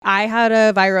I had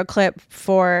a viral clip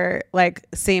for like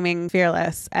seeming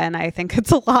fearless, and I think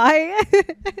it's a lie.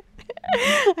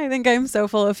 I think I'm so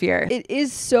full of fear. It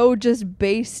is so just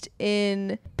based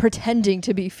in pretending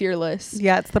to be fearless.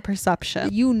 Yeah, it's the perception.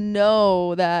 You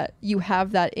know that you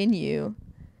have that in you.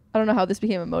 I don't know how this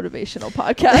became a motivational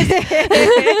podcast.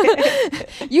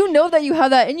 You know that you have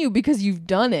that in you because you've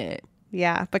done it.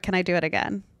 Yeah, but can I do it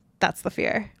again? That's the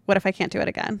fear. What if I can't do it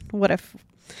again? What if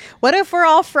we're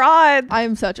all frauds?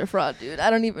 I'm such a fraud, dude. I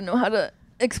don't even know how to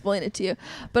explain it to you.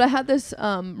 But I had this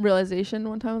realization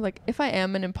one time, like, if I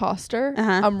am an imposter,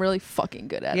 I'm really fucking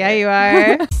good at it. Yeah, you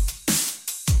are.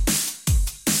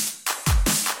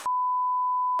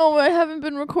 Oh, I haven't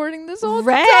been recording this whole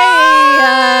Ray. time.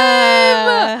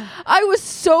 I was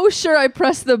so sure I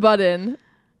pressed the button.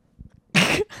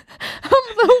 I'm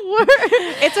the worst.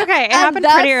 It's okay. It happened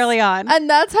pretty early on. And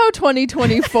that's how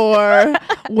 2024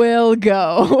 will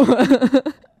go.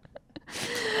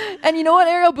 And you know what,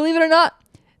 Ariel? Believe it or not,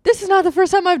 this is not the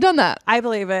first time I've done that. I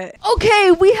believe it.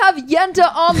 Okay, we have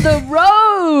Yenta on the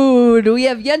road. We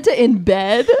have Yenta in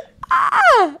bed.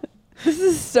 This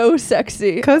is so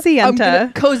sexy. Cozy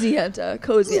Yenta. Cozy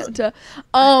Yenta.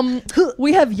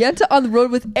 We have Yenta on the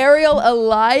road with Ariel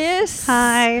Elias.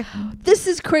 Hi. This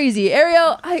is crazy.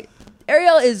 Ariel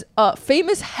is a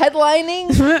famous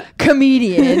headlining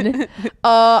comedian.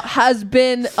 Has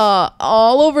been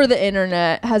all over the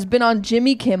internet. Has been on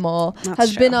Jimmy Kimmel.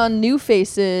 Has been on New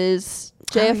Faces,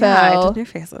 JFL. Yeah, I did New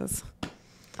Faces.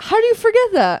 How do you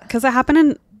forget that? Because it happened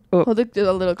in... Hold it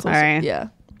a little closer. Sorry. Yeah.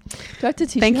 Do I have to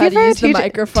teach Thank you how to use the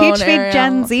microphone, Teach me Ariel?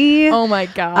 Gen Z. Oh my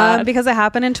God. Because it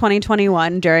happened in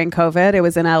 2021 during COVID. It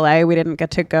was in LA. We didn't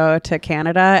get to go to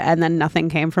Canada, and then nothing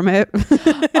came from it.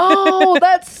 Oh,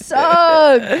 that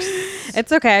sucks.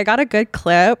 It's okay. I got a good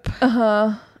clip.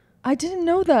 I didn't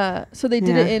know that. So they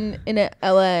did it in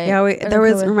LA. Yeah,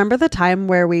 remember the time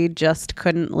where we just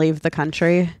couldn't leave the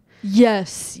country?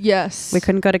 Yes. We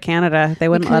couldn't go to Canada. They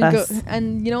wouldn't let us.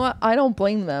 And you know what? I don't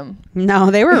blame them.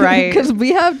 No, they were right. Because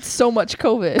we have so much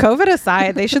COVID. COVID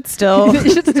aside, they should still,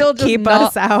 just keep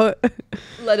us out.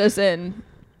 Let us in.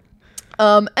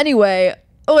 Anyway,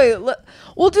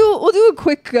 we'll do a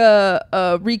quick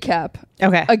recap.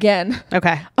 Okay. Again.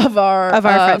 Okay. Of our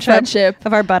friendship.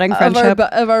 Of our budding friendship.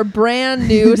 Of our brand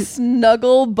new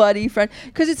snuggle buddy friend.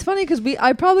 Because it's funny because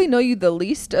I probably know you the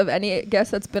least of any guest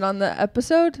that's been on the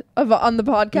episode on the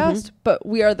podcast, but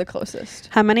we are the closest.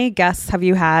 How many guests have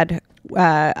you had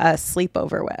a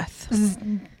sleepover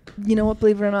with? You know what?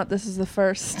 Believe it or not, this is the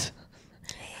first.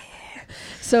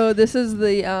 So this is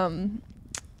the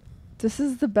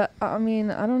I mean,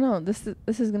 I don't know. This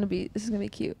is gonna be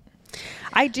cute.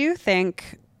 I do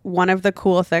think one of the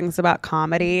cool things about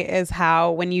comedy is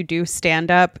how when you do stand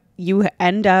up, you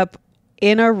end up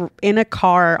in a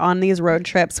car on these road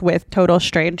trips with total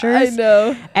strangers. I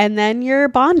know. And then you're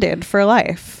bonded for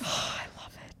life. Oh, I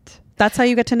love it. That's how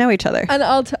you get to know each other. And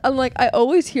I'm like, I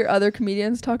always hear other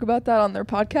comedians talk about that on their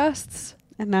podcasts.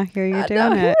 And now here you're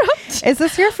doing it. Is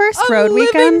this your first road living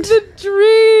weekend? The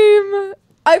dream.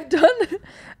 I've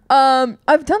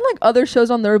done like other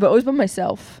shows on the road, but always by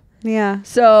myself. Yeah.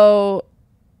 So,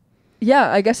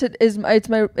 yeah, I guess it's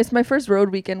my first road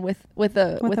weekend with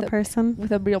a person,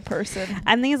 with a real person.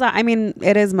 And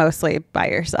it is mostly by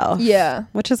yourself. Yeah,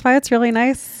 which is why it's really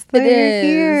nice that it you're is.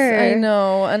 here. I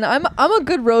know, and I'm a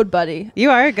good road buddy.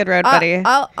 You are a good road buddy.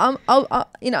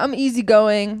 I'm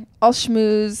easygoing. I'll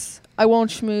schmooze. I won't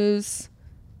schmooze.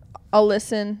 I'll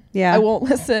listen. Yeah, I won't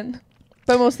listen,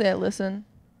 but mostly I listen.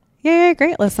 Yeah, you're a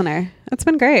great listener. It's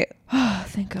been great. Oh,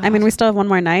 thank God. I mean, we still have one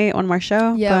more night, one more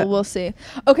show. Yeah, we'll see.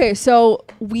 Okay, so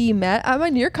we met at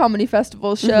my New York Comedy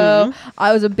Festival show.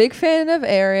 I was a big fan of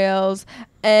Ariel's,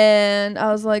 and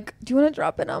I was like, do you want to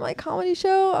drop in on my comedy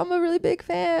show? I'm a really big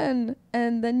fan.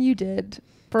 And then you did.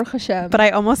 Baruch Hashem. But I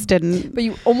almost didn't. But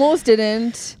you almost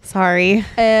didn't. Sorry.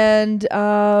 And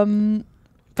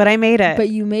but I made it. But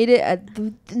you made it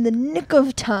in the nick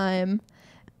of time.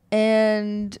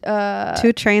 And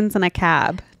 2 trains and a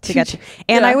cab to get to.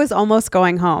 And I was almost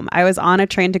going home. I was on a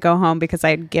train to go home because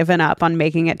I had given up on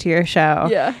making it to your show.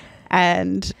 Yeah.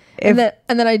 And then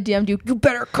I DM'd you. You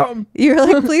better come. You were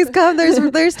like, please come. There's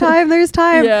time. There's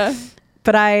time. Yeah.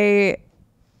 But I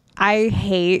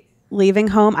hate leaving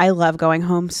home. I love going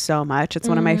home so much. It's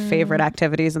one of my favorite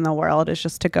activities in the world is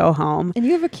just to go home. And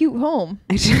you have a cute home.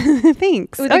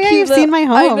 Thanks. Oh yeah, you've seen my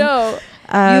home. I know.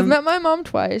 You've met my mom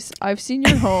twice. I've seen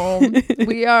your home.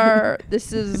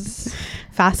 This is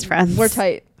fast friends. We're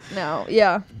tight now.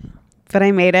 Yeah. But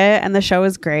I made it and the show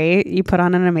was great. You put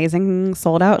on an amazing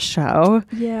sold out show.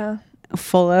 Yeah.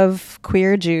 full of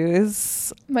queer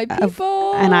Jews. My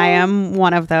people. And I am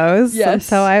one of those. Yes. And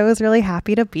so I was really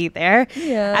happy to be there.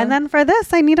 Yeah. And then for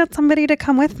this, I needed somebody to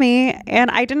come with me. And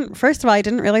I didn't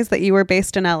realize that you were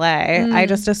based in LA. I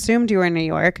just assumed you were in New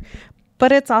York.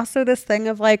 But it's also this thing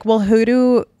of like, well, who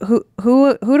do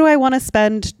I want to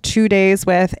spend 2 days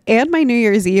with and my New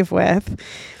Year's Eve with?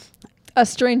 A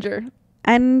stranger.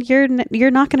 And you're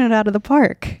knocking it out of the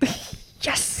park.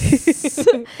 Yes.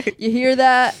 You hear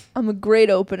that? I'm a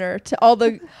great opener to all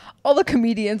the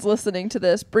comedians listening to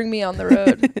this. Bring me on the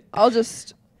road. I'll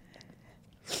just,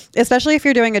 especially if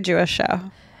you're doing a Jewish show.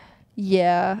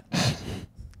 Yeah.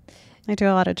 I do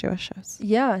a lot of Jewish shows.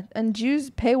 Yeah, and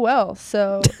Jews pay well.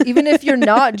 So even if you're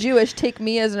not Jewish, take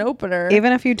me as an opener.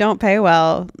 Even if you don't pay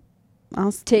well,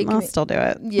 I'll still do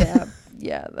it.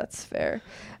 Yeah, that's fair.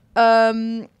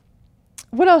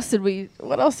 What else did we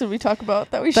talk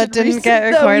about that we should didn't get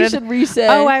recorded? That we should re-say?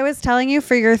 Oh, I was telling you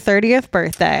for your 30th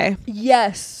birthday.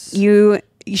 Yes. You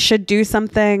should do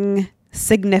something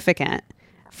significant.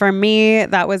 For me,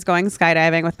 that was going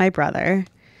skydiving with my brother.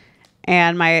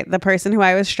 And the person who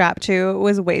I was strapped to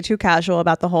was way too casual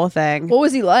about the whole thing. What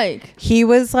was he like? He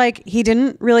was like, he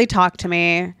didn't really talk to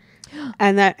me.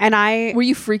 And I were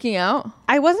you freaking out?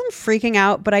 I wasn't freaking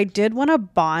out, but I did want to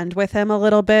bond with him a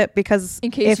little bit because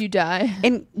in case you die.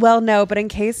 But in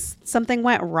case something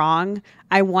went wrong,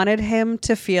 I wanted him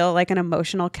to feel like an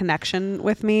emotional connection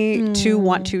with me to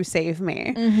want to save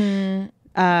me. Mm-hmm.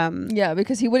 Yeah,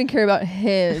 because he wouldn't care about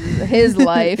his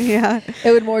life. Yeah,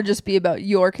 it would more just be about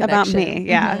your connection. About me.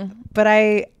 Yeah, but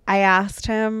I asked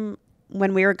him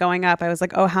when we were going up. I was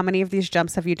like, "Oh, how many of these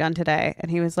jumps have you done today?"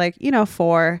 And he was like,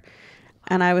 4.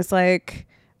 And I was like,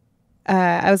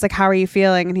 how are you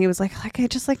feeling? And he was like I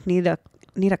just like need a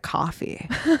coffee.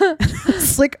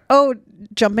 It's like, oh,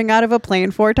 jumping out of a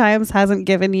plane 4 times hasn't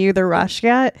given you the rush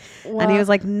yet. Wow. And he was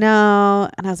like, no.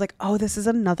 And I was like, oh, this is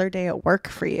another day at work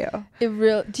for you.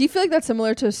 Do you feel like that's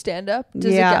similar to stand-up?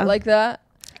 Does it get like that?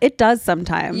 It does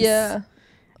sometimes. Yeah.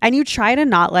 And you try to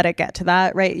not let it get to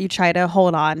that, right? You try to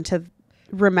hold on to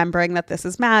remembering that this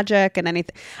is magic and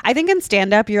anything. I think in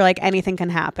stand-up, you're like, anything can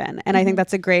happen. And I think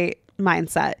that's a great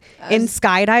mindset. In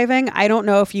skydiving, I don't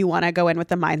know if you want to go in with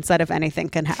the mindset of anything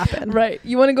can happen. Right.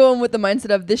 You want to go in with the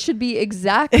mindset of this should be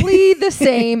exactly the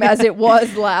same as it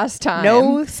was last time.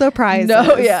 No surprises.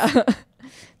 No, yeah.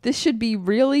 This should be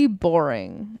really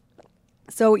boring.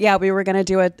 So yeah, we were going to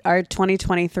do our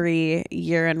 2023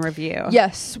 year in review.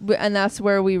 Yes. And that's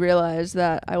where we realized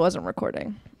that I wasn't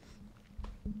recording.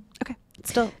 Okay.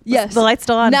 Still. Yes. The light's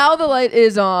still on. Now the light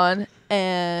is on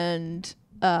and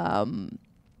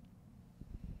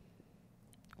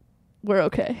we're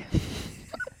okay.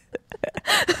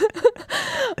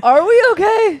 Are we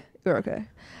okay? We're okay.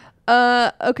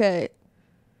 Okay.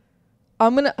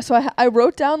 I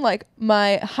wrote down like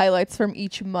my highlights from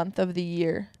each month of the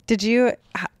year.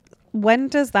 When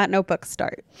does that notebook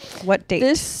start? What date?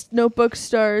 This notebook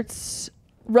starts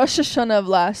Rosh Hashanah of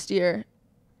last year,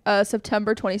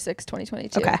 September 26,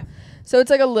 2022. Okay. So it's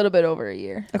like a little bit over a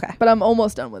year. Okay. But I'm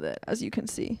almost done with it, as you can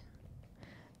see.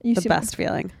 The best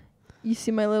feeling. You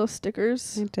see my little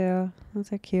stickers? I do.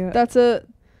 Those are cute. That's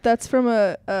from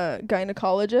a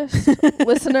gynecologist.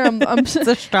 Listener, it's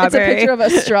a strawberry. It's a picture of a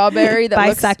strawberry that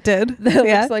bisected.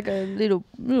 Looks like a little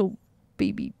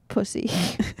baby pussy.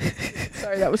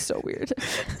 Sorry, that was so weird.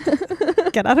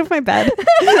 Get out of my bed.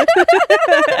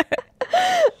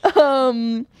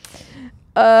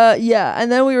 Yeah,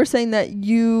 and then we were saying that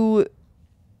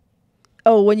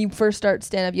when you first start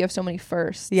stand up, you have so many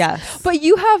firsts. Yes. But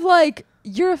you have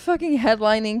you're a fucking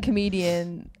headlining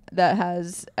comedian that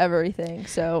has everything.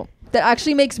 So that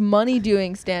actually makes money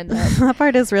doing stand up. That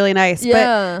part is really nice.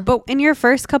 Yeah. But in your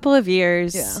first couple of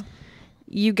years,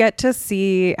 you get to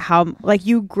see how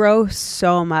you grow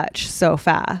so much so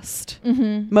fast.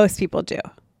 Mm-hmm. Most people do.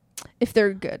 If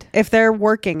they're good. If they're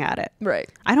working at it. Right.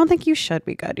 I don't think you should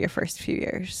be good your first few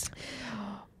years.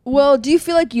 Well, do you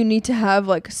feel like you need to have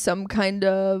some kind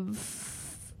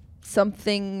of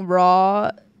something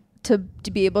raw to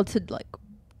be able to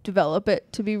develop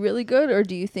it to be really good? Or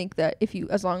do you think that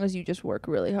as long as you just work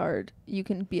really hard, you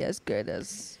can be as good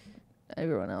as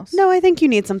everyone else? No, I think you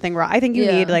need something raw. I think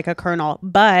you need a kernel,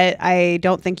 but I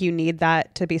don't think you need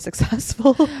that to be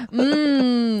successful.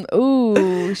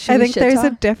 Ooh. I think there's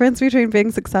a difference between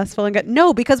being successful and good.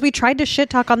 No, because we tried to shit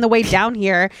talk on the way down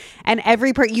here, and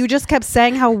you just kept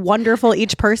saying how wonderful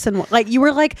each person you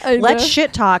were like, let's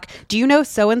shit talk. Do you know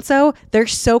so and so? They're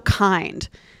so kind.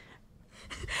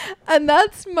 And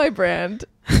that's my brand.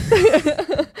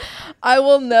 I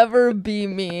will never be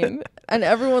mean. And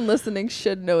everyone listening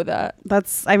should know that.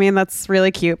 That's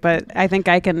really cute, but I think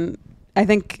I can I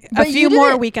think But a few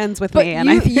more weekends with But me, and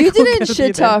I think you we'll didn't go shit through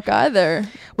them. talk either.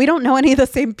 We don't know any of the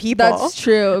same people. That's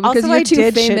true. Because Also, you're I too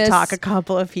did famous. shit talk a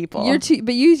couple of people.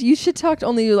 But you shit talked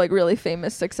only like really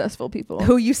famous, successful people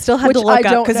who you still had Which to look I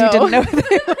up don't because you didn't know. know. Who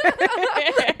they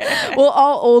were. Well,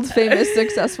 all old, famous,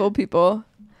 successful people.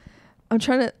 I'm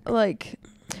trying to like.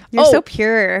 You're so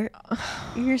pure.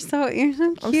 You're so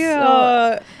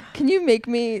cute. Can you make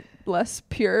me less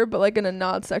pure, but like in a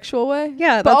non-sexual way?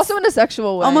 Yeah, but also in a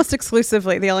sexual way. Almost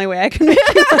exclusively the only way I can make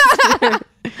you less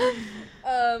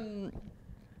pure.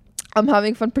 I'm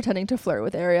having fun pretending to flirt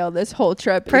with Ariel this whole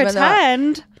trip.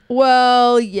 Pretend.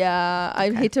 Well, yeah.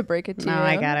 I hate to break it to you. No,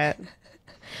 I get it.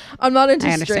 I'm not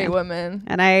into straight women.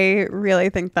 And I really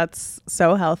think that's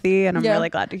so healthy, and I'm Yeah. really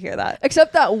glad to hear that.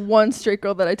 Except that one straight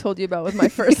girl that I told you about with my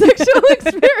first sexual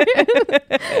experience.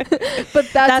 But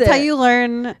that's how you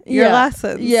learn your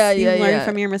lessons. You learn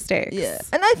from your mistakes. Yeah.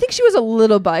 And I think she was a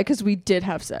little bi because we did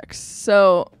have sex.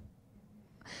 So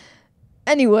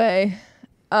anyway,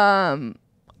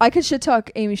 I could shit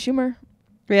talk Amy Schumer.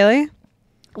 Really?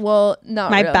 Well,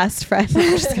 not my really. best friend.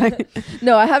 I'm just kidding.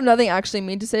 No, I have nothing actually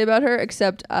mean to say about her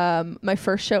except my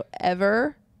first show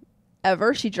ever.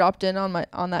 She dropped in on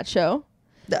that show.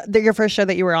 Your first show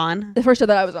that you were on? The first show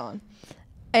that I was on,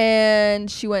 and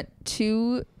she went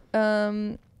two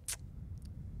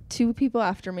people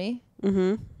after me,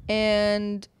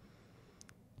 and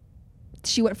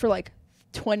she went for like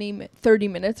 30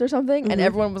 minutes or something, and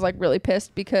everyone was like really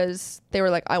pissed because they were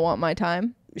like, "I want my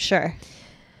time." Sure.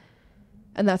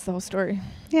 And that's the whole story.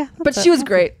 Yeah. But she was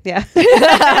great. Yeah.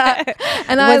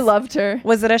 And I loved her.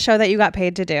 Was it a show that you got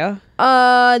paid to do?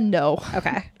 No.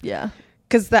 Okay. Yeah.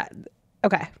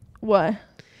 Okay. What?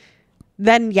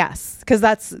 Then yes. Because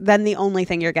then the only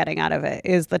thing you're getting out of it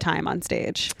is the time on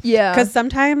stage. Yeah. Because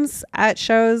sometimes at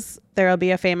shows, there'll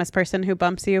be a famous person who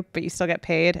bumps you, but you still get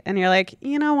paid. And you're like,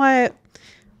 you know what?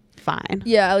 Fine.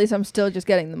 Yeah, at least I'm still just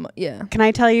getting the yeah. Can I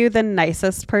tell you the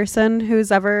nicest person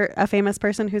a famous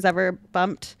person who's ever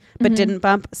bumped but didn't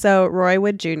bump? So Roy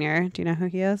Wood Jr. Do you know who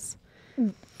he is?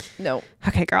 No.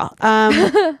 Okay, girl.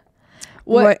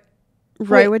 What?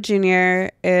 Roy Wood Jr.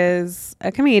 is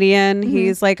a comedian.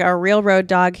 He's like a real road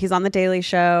dog. He's on The Daily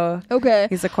Show. Okay.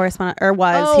 He's a correspondent, or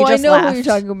was. Oh, He just I know left. who you're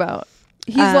talking about.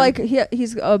 He's like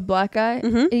he's a black guy.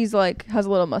 He's like has a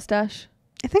little mustache.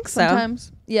 I think so.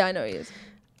 Sometimes. Yeah, I know he is.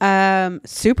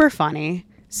 Super funny.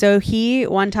 So he,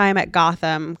 one time at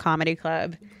Gotham Comedy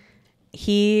Club,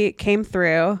 he came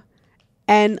through,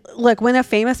 and look, when a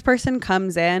famous person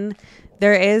comes in,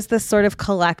 there is this sort of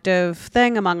collective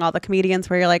thing among all the comedians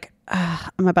where you're like,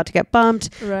 I'm about to get bumped.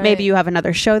 Right. Maybe you have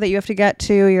another show that you have to get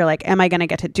to. You're like, am I going to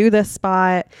get to do this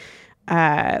spot?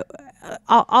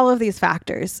 All of these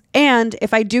factors. And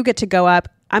if I do get to go up,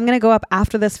 I'm going to go up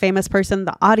after this famous person.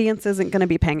 The audience isn't going to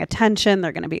be paying attention.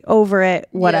 They're going to be over it,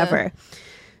 whatever. Yeah.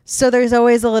 So there's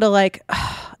always a little like,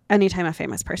 anytime a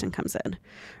famous person comes in.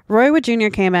 Roy Wood Jr.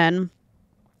 came in,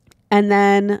 and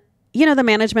then, the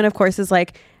management, of course, is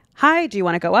like, hi, do you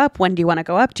want to go up? When do you want to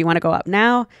go up? Do you want to go up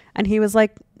now? And he was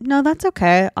like, no, that's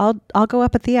okay. I'll go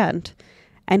up at the end.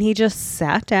 And he just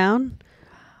sat down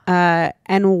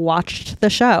and watched the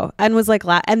show and was like,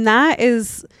 and that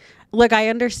is, look, I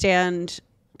understand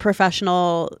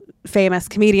professional famous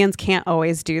comedians can't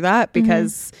always do that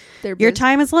because your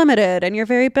time is limited and you're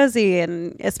very busy,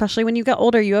 and especially when you get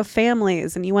older you have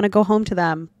families and you want to go home to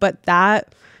them. But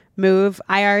that move,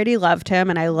 I already loved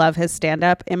him and I love his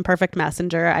stand-up. Imperfect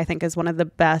Messenger, I think, is one of the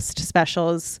best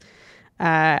specials,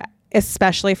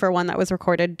 especially for one that was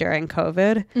recorded during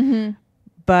COVID.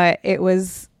 But it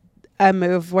was a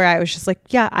move where I was just like,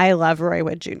 yeah, I love Roy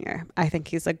Wood Jr. I think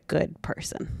he's a good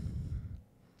person.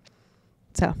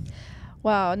 So,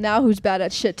 wow. Now who's bad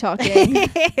at shit talking?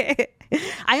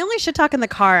 I only shit talk in the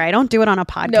car. I don't do it on a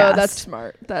podcast. No, that's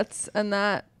smart.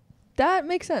 That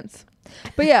makes sense.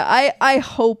 But yeah, I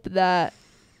hope that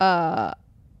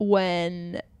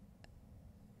when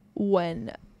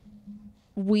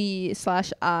we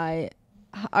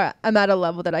I'm at a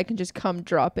level that I can just come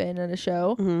drop in a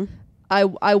show,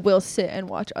 I will sit and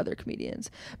watch other comedians,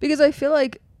 because I feel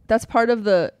like that's part of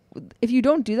if you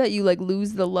don't do that, you like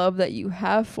lose the love that you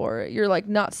have for it. You're like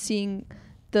not seeing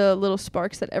the little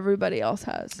sparks that everybody else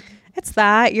has. It's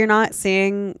that you're not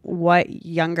seeing what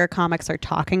younger comics are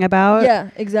talking about. Yeah,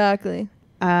 exactly.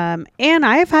 And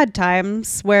I've had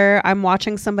times where I'm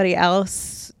watching somebody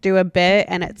else do a bit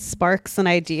and it sparks an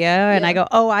idea and I go,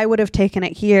 oh, I would have taken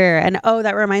it here. And oh,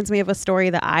 that reminds me of a story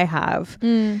that I have.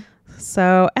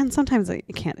 So, and sometimes you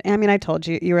can't. I mean, I told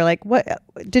you, you were like, what,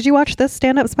 did you watch this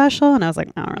stand-up special? And I was like,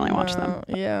 I don't really watch them.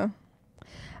 Yeah.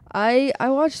 I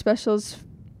watch specials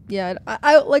Yeah,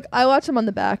 I watch them on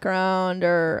the background,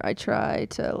 or I try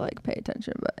to like pay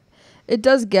attention, but it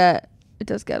does get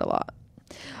a lot.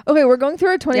 Okay, we're going through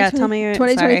our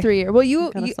 2023 year. Well,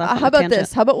 you how about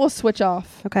this? How about we'll switch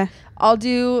off? Okay. I'll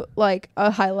do like a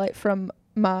highlight from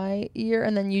my year,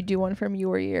 and then you do one from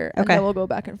your year, and then we'll go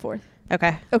back and forth.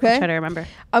 Okay. I'll try to remember.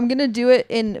 I'm gonna do it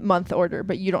in month order,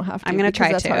 but you don't have to. I'm gonna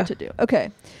try that's hard to do.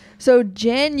 Okay, so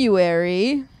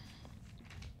January.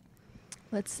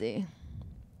 Let's see.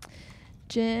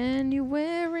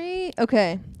 January.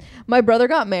 Okay, my brother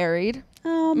got married.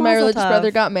 Oh, my religious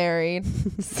brother got married.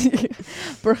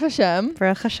 Baruch Hashem.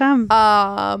 Baruch Hashem.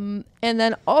 And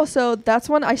then also that's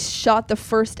when I shot the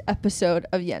first episode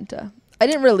of Yenta. I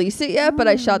didn't release it yet, but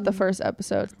I shot the first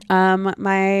episode.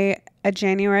 A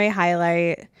January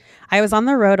highlight. I was on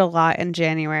the road a lot in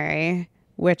January,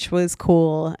 which was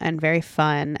cool and very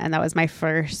fun. And that was my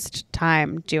first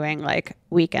time doing like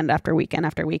weekend after weekend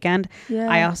after weekend. Yeah.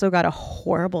 I also got a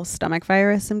horrible stomach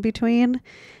virus in between,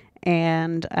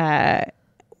 and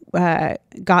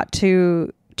got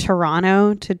to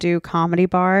Toronto to do Comedy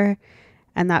Bar.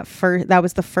 And that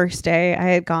was the first day I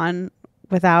had gone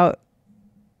without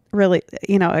really,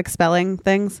 expelling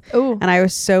things. Ooh. And I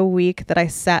was so weak that I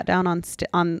sat down on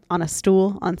a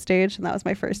stool on stage, and that was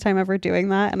my first time ever doing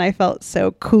that, and I felt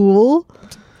so cool.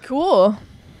 Cool.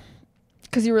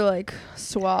 Because you were like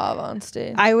suave on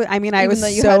stage. I was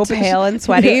so pale and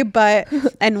sweaty,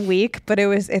 and weak, but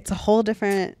it's a whole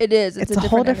different. It is. It's a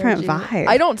whole different vibe.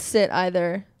 I don't sit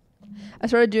either. I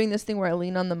started doing this thing where I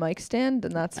lean on the mic stand,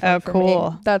 and that's fun for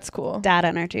cool. me. That's cool. Dad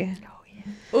energy.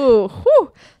 Ooh,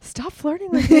 whew, stop flirting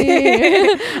with me.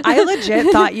 I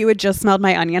legit thought you had just smelled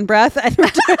my onion breath.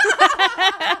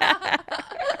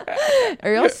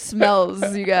 Ariel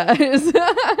smells, you guys.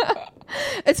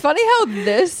 It's funny how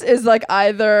this is like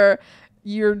either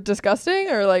you're disgusting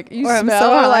or like you or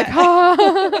smell or like,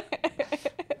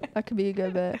 That could be a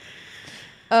good bit.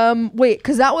 Wait,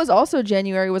 because that was also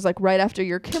January, was like right after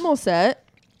your Kimmel set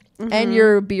and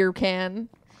your beer can.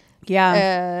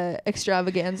 Yeah.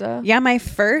 Extravaganza. Yeah, my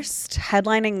first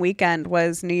headlining weekend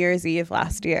was New Year's Eve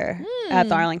last year at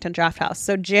the Arlington Draft House.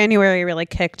 So January really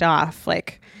kicked off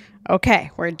like, okay,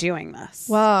 we're doing this.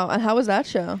 Wow. And how was that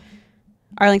show?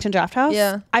 Arlington Draft House?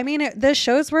 Yeah. I mean, the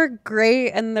shows were great,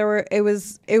 and it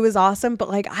was awesome, but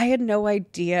like I had no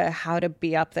idea how to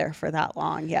be up there for that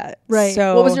long yet. Right.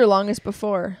 So what was your longest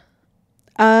before?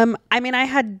 I mean, I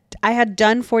had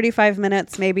done 45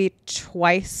 minutes maybe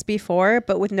twice before,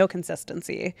 but with no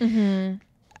consistency. Mm-hmm.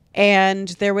 And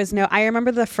there was I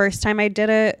remember the first time I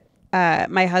did it,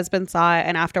 my husband saw it,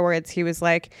 and afterwards he was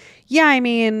like, yeah, I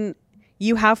mean,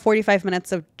 you have 45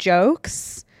 minutes of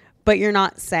jokes, but you're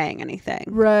not saying anything.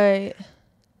 Right.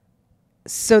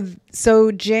 So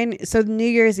New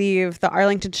Year's Eve, the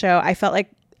Arlington show, I felt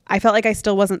like I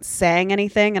still wasn't saying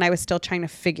anything, and I was still trying to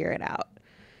figure it out.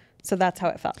 So that's how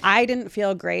it felt. I didn't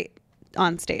feel great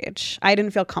on stage. I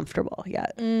didn't feel comfortable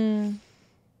yet.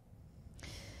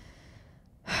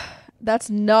 That's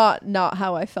not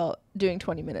how I felt doing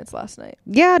 20 minutes last night.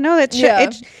 Yeah, no,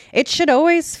 it should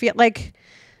always feel like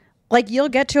you'll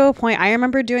get to a point. I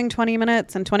remember doing 20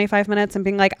 minutes and 25 minutes and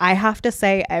being like, I have to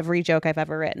say every joke I've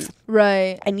ever written.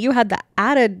 Right. And you had the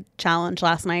added challenge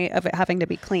last night of it having to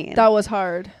be clean. That was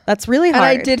hard. That's really hard.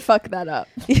 And I did fuck that up.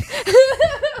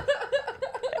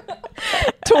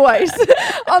 Twice.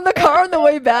 On the car on the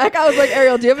way back, I was like,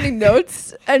 Ariel, do you have any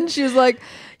notes? And she was like,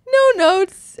 no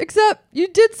notes, except you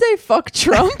did say fuck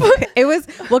Trump. It was,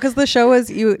 because the show was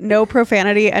no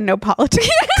profanity and no politics.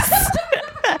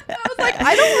 I was like,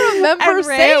 I don't remember and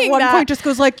Ray saying at one that. point just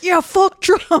goes like, yeah, fuck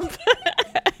Trump. I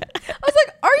was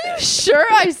like, are you sure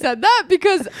I said that?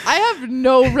 Because I have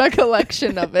no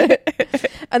recollection of it.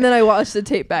 And then I watched the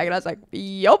tape back and I was like,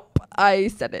 yup, I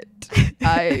said it.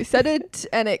 I said it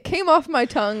and it came off my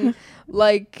tongue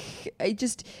like it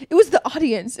was the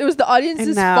audience. It was the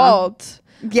audience's fault.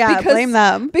 Yeah, blame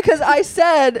them. Because I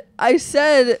said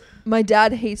my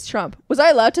dad hates Trump. Was I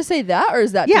allowed to say that, or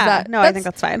is that? Yeah, I think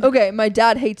that's fine. Okay, my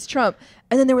dad hates Trump.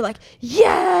 And then they were like,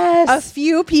 yes! A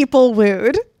few people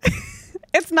wooed.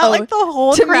 It's not like the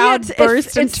whole crowd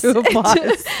burst into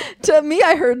applause. To me,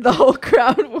 I heard the whole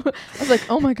crowd. I was like,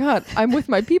 oh my God, I'm with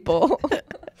my people.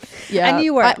 Yeah. And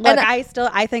you were. I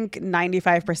think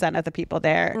 95% of the people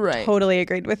there totally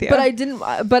agreed with you.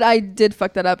 But I did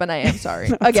fuck that up, and I am sorry.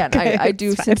 Again, okay, I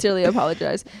do sincerely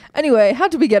apologize. Anyway, how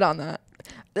did we get on that?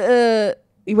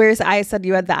 Whereas I said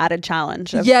you had the added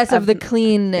challenge of, of the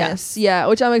cleanness. Yes. Yeah,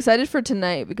 which I'm excited for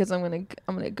tonight because I'm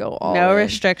gonna go all no in.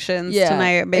 restrictions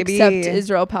tonight. Maybe except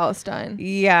Israel Palestine.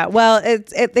 Yeah. Well,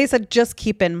 they said just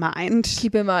keep in mind.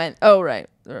 Keep in mind. Oh right.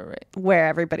 Where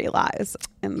everybody lies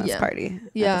in this party.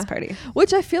 Yeah. At this party.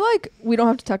 Which I feel like we don't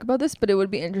have to talk about this, but it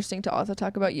would be interesting to also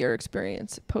talk about your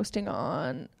experience posting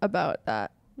on about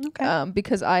that. Okay.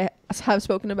 Because I have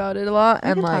spoken about it a lot.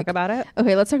 And talk about it.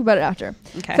 Okay, let's talk about it after.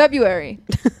 Okay. February.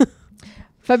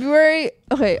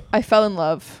 Okay, I fell in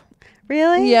love.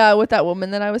 Really? Yeah, with that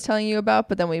woman that I was telling you about,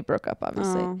 but then we broke up,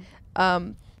 obviously.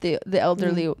 Oh.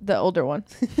 The older one.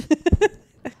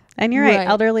 And you're right.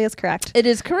 Elderly is correct. It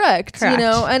is correct. You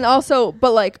know, and also,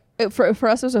 but like for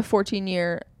us, it was a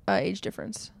 14-year age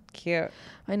difference. Cute.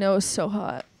 I know, it was so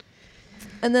hot.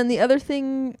 And then the other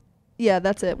thing, yeah,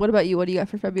 that's it. What about you? What do you got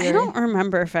for February? I don't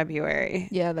remember February.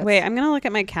 Yeah. Wait, I'm gonna look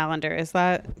at my calendar. Is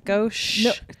that gauche?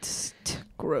 No, it's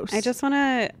gross. I just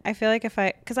wanna. I feel like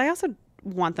because I also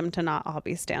want them to not all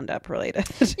be stand-up related.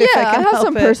 Yeah, I have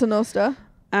some personal stuff.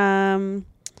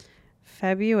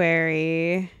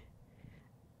 February.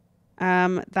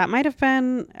 That might have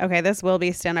been okay. This will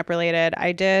be stand-up related.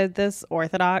 I did this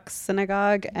Orthodox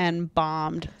synagogue and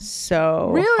bombed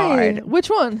so hard. Which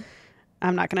one?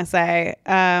 I'm not gonna say.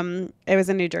 It was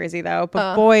in New Jersey though,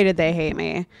 but boy did they hate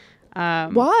me.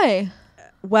 Why?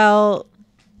 Well,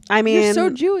 I mean, you're so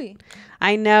Jewy.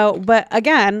 I know, but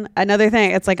again, another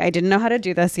thing. It's like I didn't know how to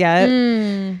do this yet,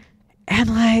 and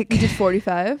like you did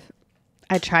 45.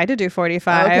 I tried to do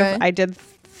 45. Okay. I did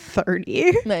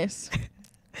 30. Nice.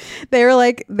 They were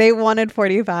like they wanted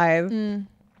 45,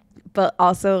 but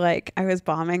also like I was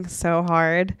bombing so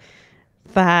hard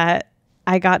that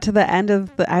I got to the end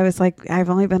of I was like, I've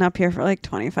only been up here for like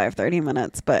 25-30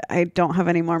 minutes, but I don't have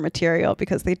any more material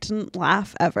because they didn't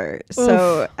laugh ever. Oof.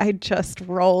 So I just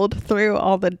rolled through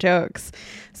all the jokes.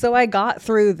 So I got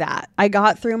through that. I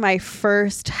got through my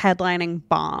first headlining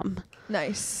bomb.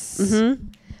 Nice. Mm-hmm.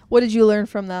 What did you learn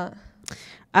from that?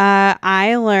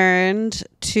 I learned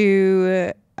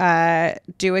to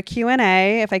do a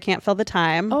Q&A if I can't fill the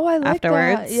time. Oh, I like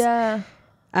afterwards. that.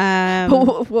 Yeah.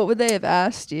 What would they have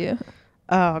asked you?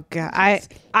 Oh god.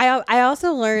 I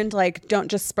also learned like don't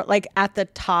just like at the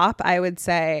top I would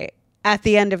say at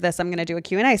the end of this I'm going to do a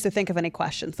Q&A, so think of any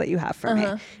questions that you have for me,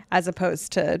 as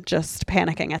opposed to just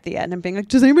panicking at the end and being like,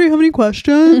 does anybody have any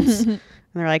questions? And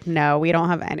they're like, no, we don't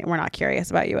have any, we're not curious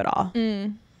about you at all.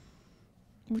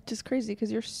 Which is crazy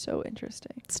because you're so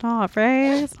interesting. Stop,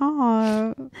 right?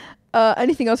 Stop.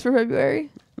 Anything else for February?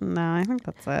 No, I think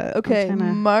that's it. Okay,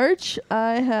 March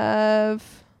I have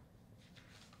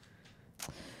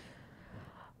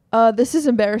this is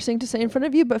embarrassing to say in front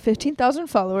of you, but 15,000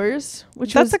 followers,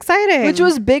 which was exciting. Which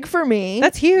was big for me.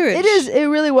 That's huge. It is. It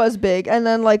really was big. And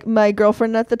then like my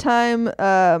girlfriend at the time,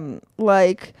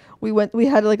 like we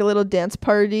had like a little dance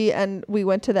party and we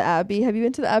went to the Abbey. Have you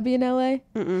been to the Abbey in LA?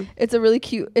 Mm-mm. It's a really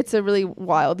cute, it's a really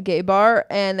wild gay bar,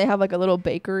 and they have like a little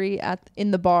bakery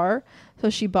in the bar. So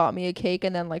she bought me a cake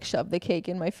and then like shoved the cake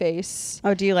in my face.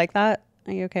 Oh, do you like that?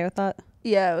 Are you okay with that?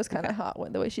 Yeah, it was kind of hot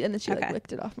the way and then she like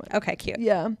licked it off my. Okay, cute.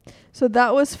 Yeah, so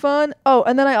that was fun. Oh,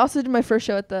 and then I also did my first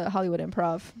show at the Hollywood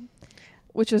Improv,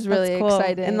 which was really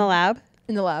exciting. In the lab.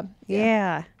 In the lab.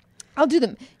 Yeah. I'll do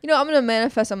them. You know, I'm gonna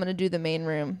manifest. I'm gonna do the main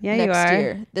room next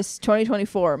year. This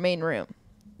 2024 main room.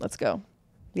 Let's go.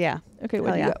 Yeah. Okay.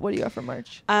 What do you got for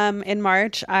March? In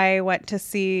March, I went to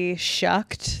see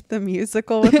Shucked, the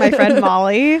musical, with my friend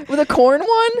Molly. With a corn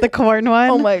one? The corn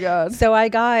one. Oh my god. So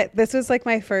this was like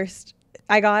my first.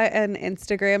 I got an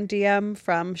Instagram DM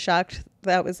from Shucked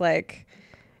that was like,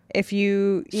 if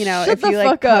you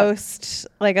post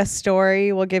like a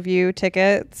story, we'll give you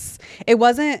tickets. It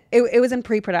was in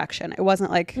pre-production. It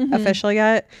wasn't like official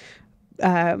yet.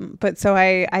 But so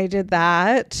I did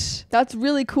that. That's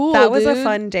really cool. That was a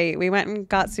fun date. We went and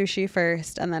got sushi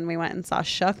first, and then we went and saw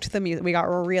Shucked, the music. We got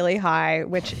really high,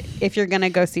 which if you're going to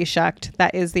go see Shucked,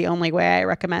 that is the only way I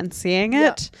recommend seeing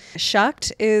it. Yeah.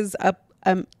 Shucked is a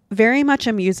very much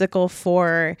a musical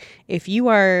for if you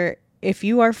are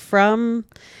from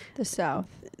the South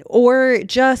or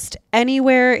just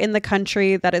anywhere in the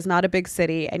country that is not a big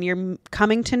city, and you're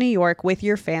coming to New York with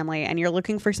your family and you're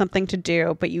looking for something to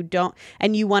do, but you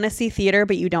want to see theater,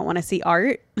 but you don't want to see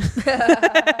art.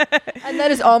 And that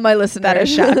is all my listeners. That is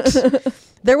Shucked.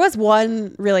 There was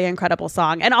one really incredible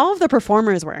song, and all of the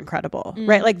performers were incredible,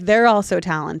 right? Like they're all so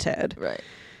talented. Right.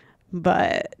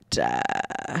 But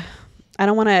I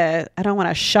don't want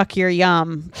to shuck your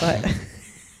yum, but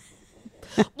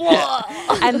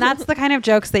and that's the kind of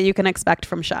jokes that you can expect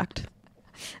from Shucked.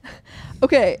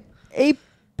 Okay,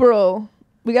 April.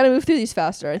 We got to move through these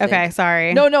faster, I think. Okay,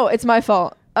 sorry. No, it's my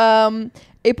fault.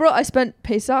 April, I spent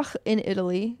Pesach in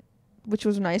Italy, which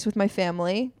was nice with my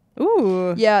family.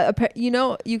 Ooh. Yeah,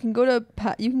 you can go to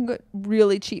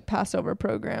really cheap Passover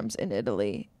programs in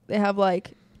Italy. They have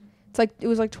it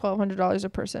was like $1,200 a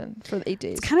person for the 8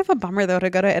 days. It's kind of a bummer though to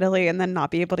go to Italy and then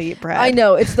not be able to eat bread. I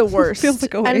know, it's the worst. Feels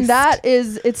like a waste.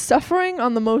 And it's suffering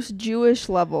on the most Jewish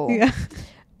level. Yeah.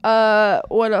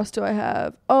 What else do I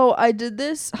have? Oh, I did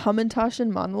this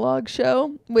Hamantaschen monologue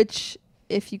show, which,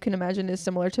 if you can imagine, is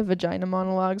similar to vagina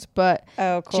monologues, but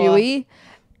cool. Jewy.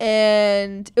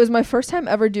 And it was my first time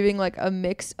ever doing like a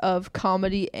mix of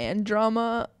comedy and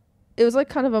drama. It was like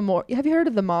kind of have you heard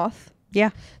of The Moth? Yeah.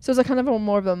 So it was like kind of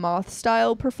more of a Moth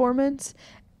style performance.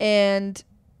 And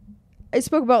I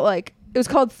spoke about it was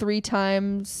called 3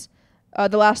 times,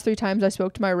 the last 3 times I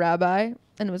spoke to my rabbi,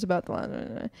 and it was about the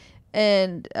last.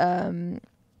 And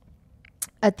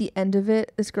at the end of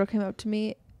it, this girl came up to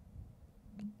me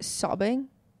sobbing,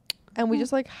 and we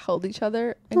just held each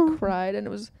other and cried, and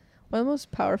it was one of the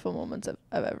most powerful moments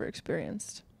I've ever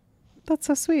experienced. That's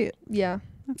so sweet. Yeah.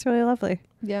 That's really lovely.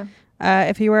 Yeah.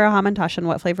 If you were a Hamantaschen,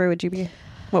 what flavor would you be?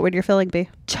 What would your filling be?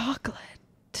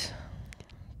 Chocolate.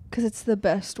 Because it's the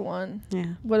best one.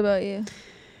 Yeah. What about you?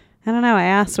 I don't know. I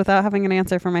asked without having an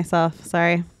answer for myself.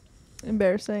 Sorry.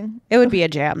 Embarrassing. It would be a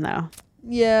jam, though.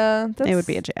 Yeah. It would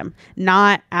be a jam.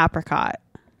 Not apricot.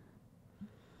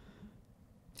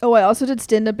 Oh, I also did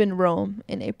stand-up in Rome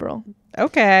in April.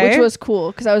 Okay. Which was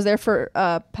cool because I was there for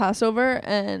Passover,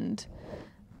 and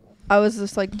I was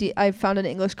just I found an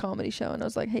English comedy show, and I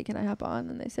was like, hey, can I hop on?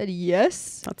 And they said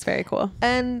yes. That's very cool.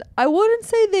 And I wouldn't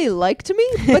say they liked me,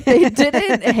 but they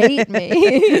didn't hate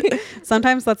me.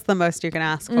 Sometimes that's the most you can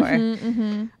ask for.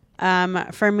 Mm-hmm.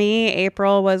 For me,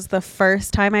 April was the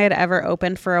first time I had ever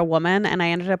opened for a woman, and I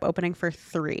ended up opening for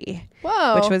 3.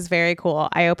 Wow. Which was very cool.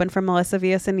 I opened for Melissa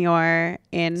Villasenor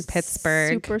in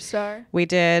Pittsburgh. Superstar. We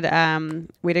did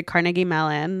Carnegie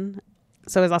Mellon.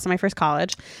 So it was also my first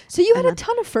college. So you had a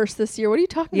ton of firsts this year. What are you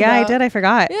talking about? Yeah, I did. I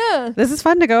forgot. Yeah. This is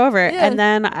fun to go over. Yeah. And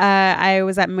then I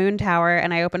was at Moon Tower,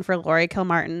 and I opened for Laurie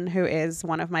Kilmartin, who is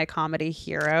one of my comedy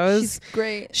heroes. She's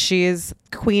great. She's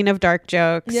queen of dark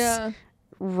jokes. Yeah.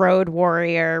 Road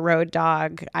warrior, road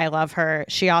dog. I love her.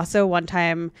 She also one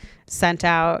time she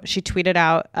tweeted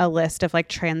out a list of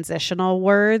transitional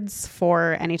words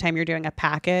for anytime you're doing a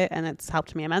packet, and it's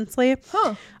helped me immensely.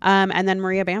 Huh. And then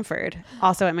Maria Bamford,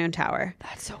 also at Moon Tower.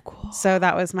 That's so cool. So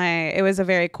that was it was a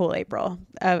very cool April.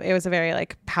 It was a very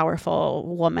powerful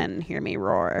woman, hear me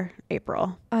roar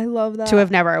April. I love that. To have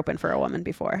never opened for a woman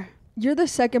before. You're the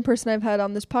second person I've had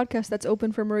on this podcast that's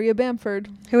open for Maria Bamford.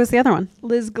 Who was the other one?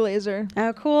 Liz Glazer.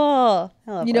 Oh, cool.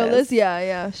 I love You know Liz?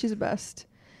 Yeah. She's the best.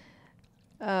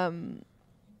 That's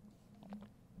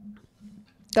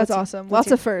awesome.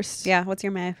 Lots of firsts. Yeah. What's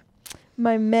your May?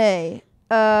 My May.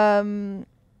 I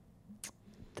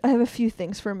have a few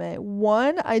things for May.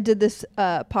 One, I did this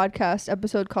podcast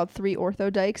episode called 3 Ortho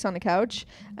Dykes on a Couch,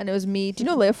 and it was me. Do you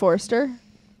know Leah Forrester?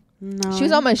 No. She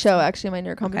was on my show, actually, my New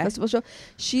York Comedy Festival show.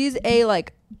 She's a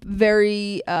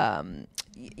very,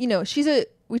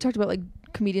 we talked about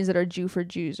comedians that are Jew for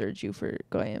Jews or Jew for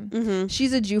Goyim. Mm-hmm.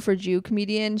 She's a Jew for Jew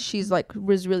comedian. She's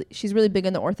she's really big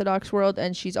in the Orthodox world,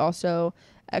 and she's also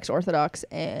ex-Orthodox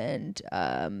and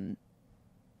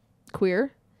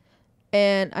queer.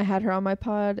 And I had her on my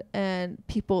pod, and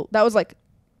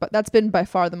but that's been by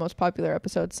far the most popular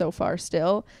episode so far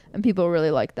still, and people really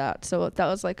like that. So that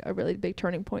was a really big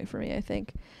turning point for me, I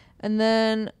think. And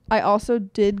then I also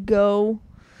did go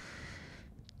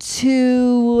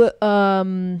to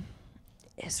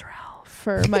Israel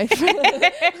for my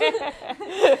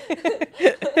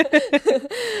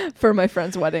for my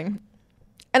friend's wedding,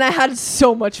 and I had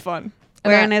so much fun.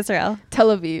 Where in Israel? Tel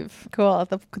Aviv. Cool.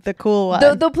 The cool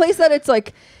one. The place that it's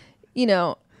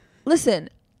listen,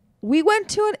 we went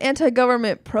to an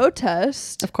anti-government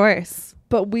protest. Of course.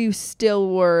 But we still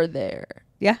were there.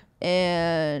 Yeah.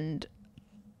 And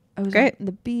I was great on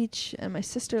the beach, and my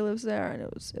sister lives there, and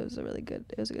it was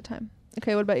a good time.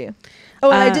 Okay, what about you?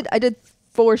 Oh, and I did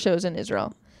 4 shows in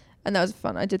Israel, and that was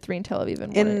fun. I did 3 in Tel Aviv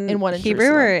and one in Hebrew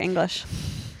Jerusalem. or English?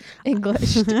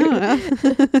 English. I don't know.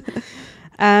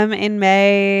 In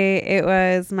May, it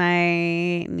was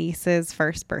my niece's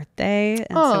first birthday.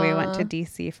 And so we went to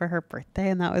DC for her birthday.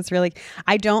 And that was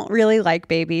I don't really like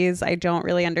babies. I don't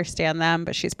really understand them,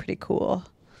 but she's pretty cool.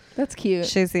 That's cute.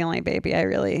 She's the only baby I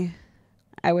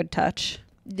would touch.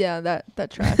 Yeah, that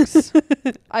tracks.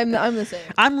 I'm the same.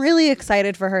 I'm really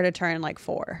excited for her to turn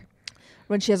 4.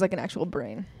 When she has an actual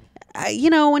brain.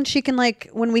 When she can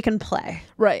when we can play.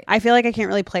 Right. I feel I can't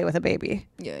really play with a baby.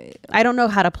 Yeah. I don't know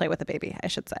how to play with a baby, I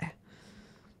should say.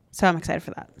 So I'm excited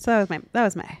for that. So that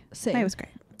was May. Same. May was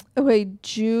great. Okay,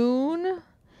 June,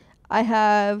 I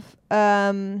have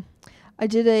I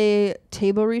did a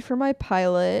table read for my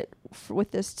pilot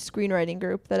with this screenwriting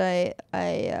group that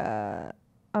I'm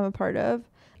a part of.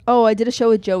 Oh, I did a show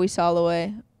with Joey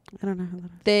Soloway. I don't know who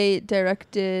that is.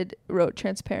 They wrote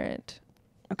Transparent.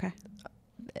 Okay.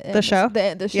 The show?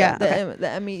 The show. Yeah,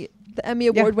 The Emmy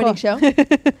award winning show.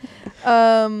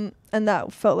 And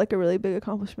that felt like a really big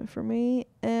accomplishment for me.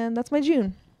 And that's my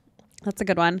June. That's a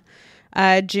good one.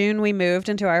 June, we moved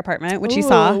into our apartment, which you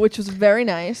saw. Which was very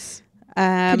nice.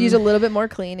 Could use a little bit more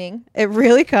cleaning. It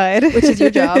really could. Which is your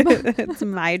job. It's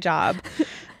my job.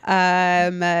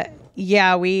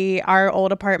 Yeah, our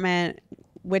old apartment,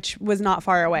 which was not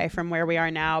far away from where we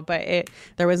are now, but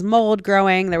there was mold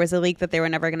growing. There was a leak that they were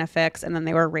never going to fix. And then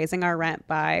they were raising our rent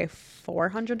by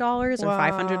 $400 or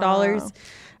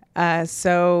 $500.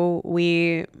 So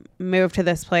we moved to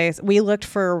this place. We looked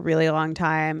for a really long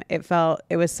time. It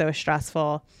was so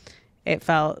stressful. It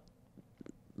felt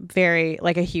very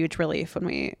like a huge relief when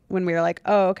we were like,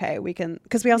 oh, okay, we can,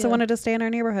 because we also wanted to stay in our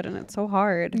neighborhood, and it's so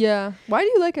hard. Yeah. Why do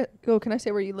you like it? Oh, can I say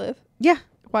where you live? Yeah.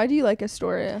 Why do you like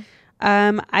Astoria?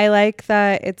 I like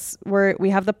that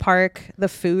we have the park. The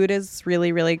food is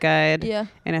really, really good in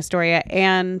Astoria.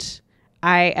 And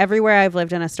everywhere I've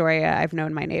lived in Astoria, I've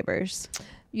known my neighbors.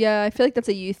 Yeah, I feel like that's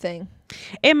a you thing.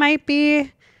 It might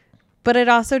be, but it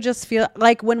also just feels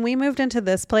like when we moved into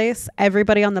this place,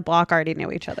 everybody on the block already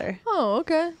knew each other. Oh,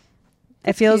 okay.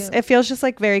 It feels just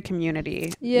like very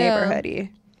community neighborhoody.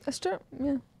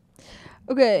 Yeah.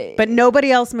 Okay. But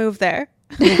nobody else moved there.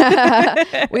 We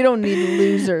don't need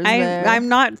losers there.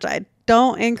 I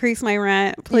don't increase my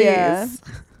rent, please. Yeah.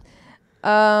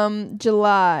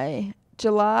 July,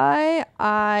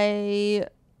 I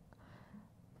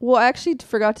actually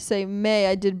forgot to say May,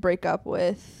 I did break up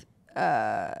with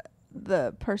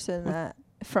the person that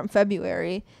from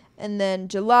February, and then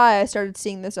July I started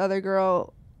seeing this other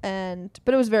girl,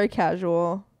 but it was very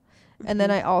casual. And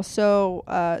then I also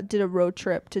did a road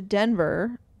trip to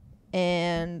Denver,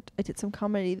 and I did some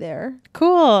comedy there.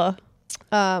 Cool.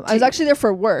 I was actually there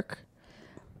for work,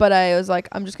 but I was like,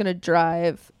 I'm just gonna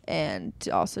drive and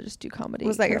also just do comedy.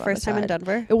 Was that your first time in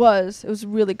Denver? It was. It was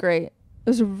really great. It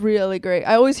was really great.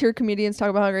 I always hear comedians talk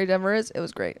about how great Denver is. It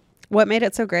was great. What made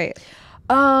it so great?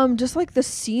 Just like the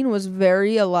scene was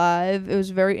very alive. It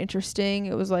was very interesting.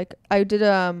 It was like I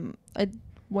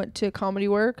went to Comedy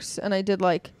Works, and I did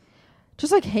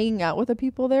just hanging out with the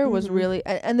people there was really,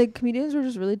 and the comedians were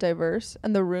just really diverse,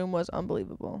 and the room was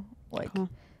unbelievable. Cool.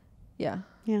 Yeah.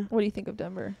 What do you think of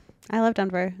Denver? I love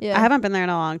Denver. Yeah. I haven't been there in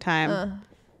a long time.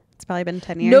 It's probably been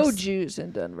 10 years. No Jews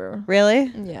in Denver.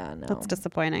 Really? Yeah, no. That's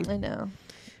disappointing. I know.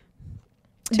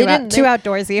 Too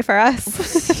outdoorsy for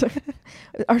us.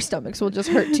 Our stomachs will just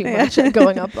hurt too much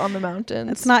going up on the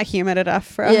mountains. It's not humid enough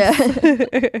for us.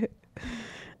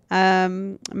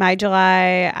 Yeah. My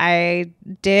July, I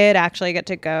did actually get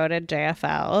to go to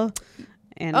JFL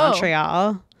in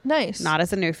Montreal. Nice. Not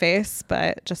as a new face,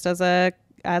 but just as a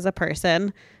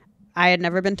person. I had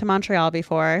never been to Montreal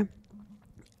before.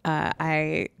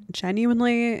 I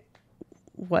genuinely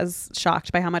was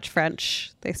shocked by how much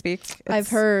French they speak. I've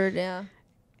heard, yeah.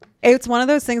 It's one of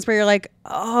those things where you're like,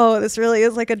 oh, this really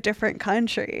is like a different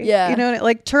country. Yeah. You know,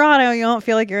 like Toronto, you don't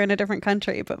feel like you're in a different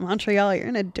country, but Montreal, you're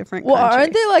in a different country. Well,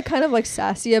 aren't they kind of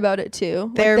sassy about it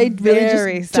too? They're they very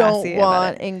really just sassy don't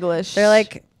want about it. English. They're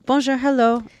like, bonjour,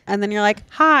 hello. And then you're like,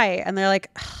 hi. And they're like,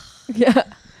 yeah.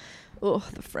 Oh,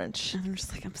 the French. And I'm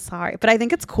just like, I'm sorry. But I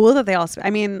think it's cool that they also, I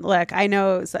mean, look, I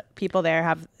know people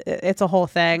there it's a whole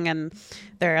thing, and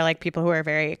there are like people who are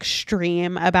very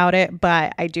extreme about it.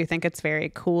 But I do think it's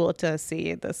very cool to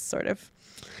see this sort of,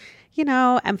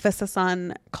 emphasis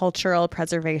on cultural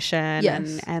preservation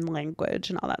and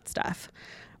language and all that stuff.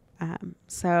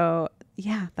 So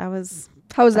yeah, that was.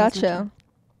 How was that show?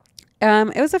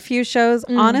 It was a few shows.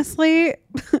 Honestly,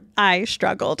 I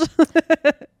struggled.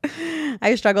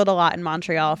 I struggled a lot in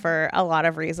Montreal for a lot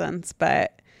of reasons,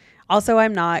 but also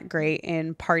I'm not great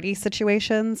in party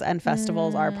situations, and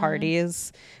festivals are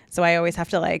parties. So I always have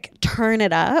to turn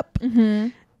it up,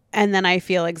 and then I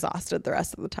feel exhausted the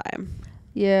rest of the time.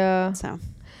 Yeah. So.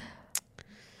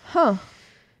 Huh.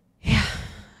 Yeah.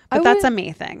 But that's a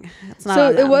me thing. It's not. So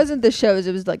it wasn't the shows.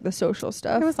 It was the social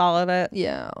stuff. It was all of it.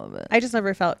 Yeah, all of it. I just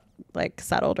never felt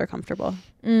settled or comfortable.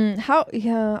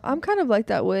 Yeah, I'm kind of like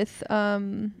that with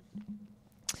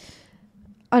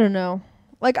I don't know.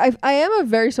 I am a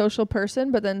very social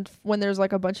person, but then when there's a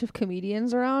bunch of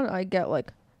comedians around, I get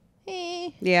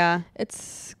yeah.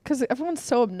 It's because everyone's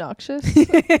so obnoxious.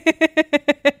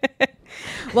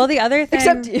 Well, the other thing,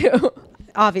 except you.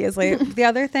 obviously. The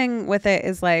other thing with it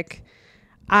is like,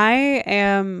 I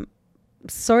am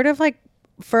sort of like,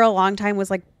 for a long time was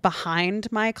like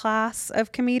behind my class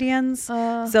of comedians.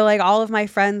 So like all of my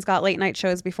friends got late night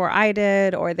shows before I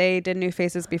did, or they did New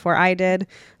Faces before I did.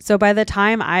 So by the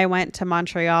time I went to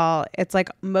Montreal, it's like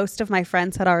most of my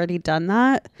friends had already done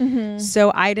that.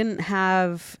 So I didn't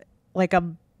have like a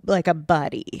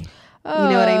buddy. You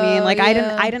know what I mean? Like I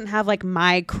didn't have like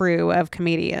my crew of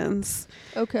comedians.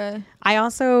 Okay. I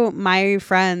also, my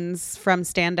friends from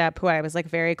stand up who I was like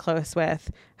very close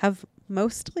with have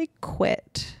mostly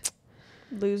quit.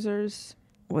 Losers.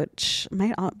 Which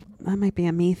that might be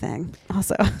a me thing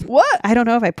also. What? I don't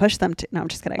know if I pushed them to. No, I'm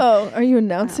just kidding. Oh, are you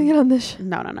announcing it on this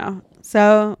No.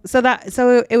 So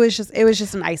it was just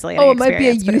an isolating it might be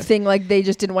a experience, you thing, like they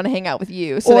just didn't want to hang out with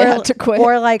you, so they had to quit.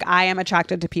 Or like I am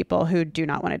attracted to people who do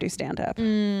not want to do stand up.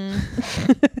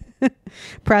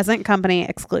 Present company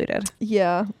excluded.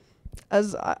 Yeah.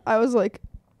 As I was like,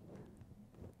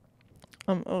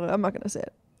 I'm not gonna say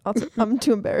it. I'm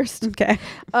too embarrassed. Okay.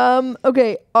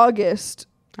 Okay. August.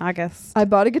 I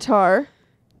bought a guitar.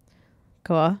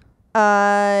 Cool.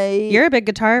 You're a big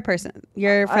guitar person.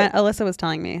 Your friend Alyssa was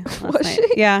telling me last was night.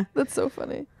 she? Yeah. That's so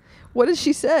funny. What did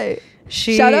she say?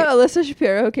 Shout out Alyssa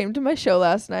Shapiro, who came to my show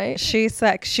last night. She was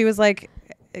like,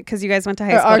 because you guys went to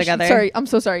high school together. Sorry, I'm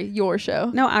so sorry. Your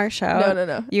show. No, our show.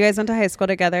 No. You guys went to high school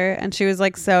together, and she was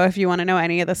like, so if you want to know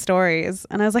any of the stories.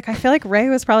 And I was like, I feel like Ray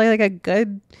was probably like a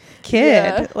good kid.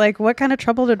 Yeah. Like, what kind of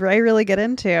trouble did Ray really get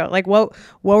into? Like, what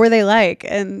were they like?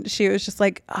 And she was just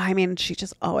like, I mean, she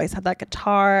just always had that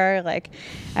guitar, like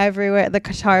everywhere. The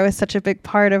guitar was such a big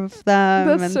part of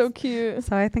them. That's so cute.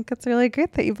 So I think it's really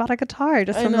great that you bought a guitar,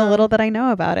 just from the little that I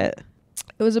know about it.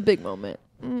 It was a big moment.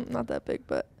 Not that big,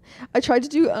 but I tried to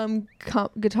do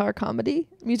guitar comedy,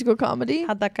 musical comedy.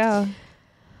 How'd that go?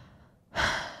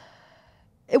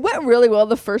 It went really well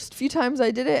the first few times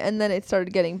I did it, and then it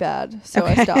started getting bad, so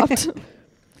I stopped.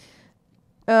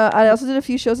 I also did a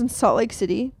few shows in Salt Lake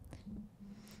City.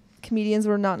 Comedians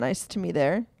were not nice to me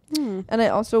there. And I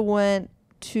also went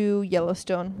to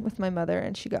Yellowstone with my mother,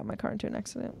 and she got my car into an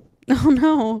accident. Oh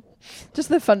no. Just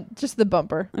the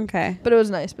bumper. Okay. But it was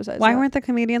nice besides Why that. weren't the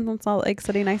comedians in Salt Lake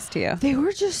City nice to you? They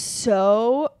were just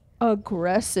so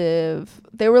aggressive.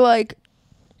 They were like,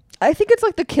 I think it's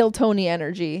like the Kill Tony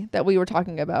energy that we were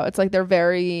talking about. It's like they're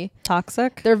very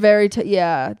toxic. They're very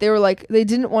yeah. They were like, they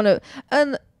didn't want to,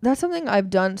 and that's something I've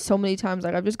done so many times.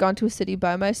 Like I've just gone to a city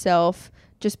by myself,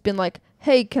 just been like,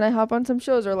 hey, can I hop on some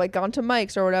shows, or like gone to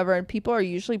mics or whatever, and people are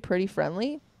usually pretty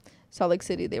friendly. Salt Lake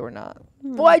City, they were not.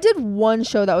 Well, I did one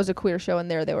show that was a queer show, and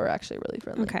they were actually really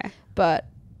friendly. Okay. But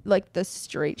like the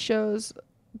straight shows,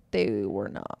 they were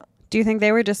not. Do you think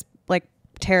they were just like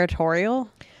territorial?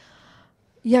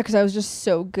 Yeah, because I was just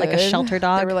so good. Like a shelter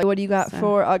dog? They were like, what do you got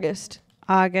for August?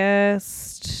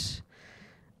 August,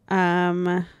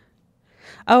 I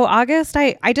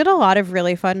did a lot of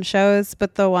really fun shows,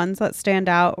 but the ones that stand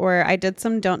out were I did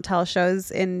some Don't Tell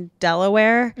shows in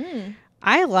Delaware.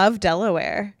 I love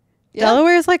Delaware. Yeah.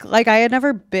 Delaware is like I had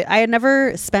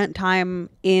never spent time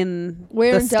in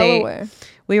Where the in state. Delaware?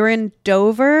 We were in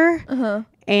Dover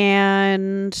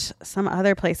and some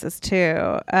other places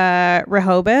too.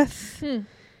 Rehoboth.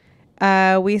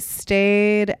 We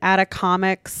stayed at a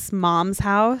comic's mom's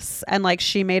house, and like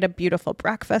she made a beautiful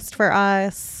breakfast for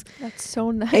us. That's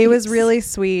so nice. It was really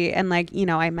sweet, and like, you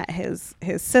know, I met his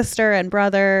sister and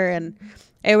brother, and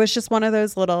it was just one of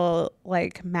those little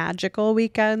like magical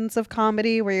weekends of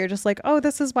comedy where you're just like, oh,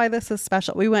 this is why this is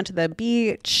special. We went to the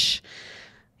beach.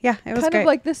 Yeah, it was kind great. of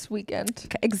like this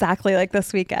weekend. Exactly like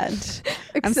this weekend.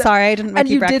 I'm sorry I didn't make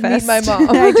you breakfast. And you did meet my mom.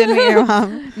 I did meet your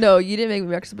mom. No, you didn't make me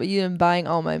breakfast, but you've been buying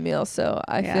all my meals, so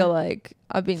I feel like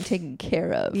I'm being taken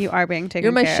care of. You are being taken care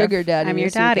of. You're my sugar daddy. I'm your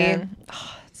daddy.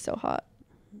 Oh, it's so hot.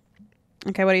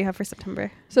 Okay, what do you have for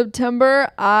September?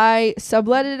 September, I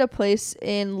subletted a place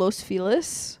in Los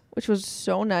Feliz, which was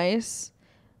so nice.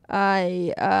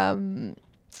 I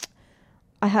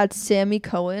had Sammy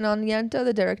Cohen on Yenta,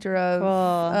 the director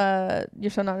of You're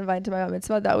So Not Invited to My Bat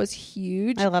Mitzvah. That was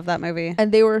huge. I love that movie.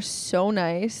 And they were so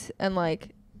nice and like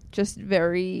just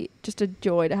a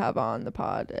joy to have on the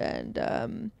pod.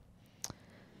 And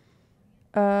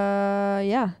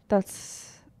yeah,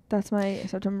 that's my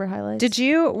September highlights.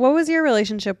 What was your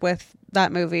relationship with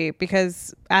that movie?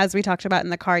 Because as we talked about in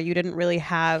the car, you didn't really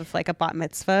have like a bat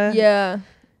mitzvah. Yeah.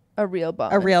 A real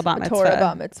bat mitzvah. A Torah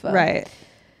bat mitzvah. Right.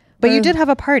 But you did have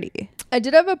a party. I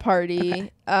did have a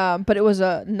party, but it was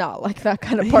not like that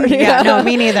kind of party. Yeah, no,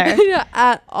 me neither.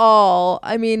 At all.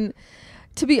 I mean,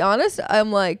 to be honest,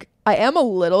 I'm like, I am a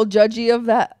little judgy of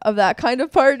that kind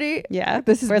of party. Yeah.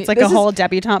 This is where it's me. like a whole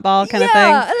debutante ball kind of thing.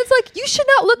 Yeah, and it's like, you should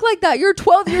not look like that. You're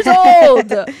 12 years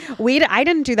old. I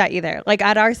didn't do that either. Like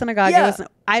at our synagogue, Yeah. it was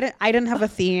I didn't have a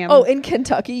theme. Oh, in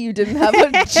Kentucky, you didn't have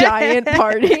a giant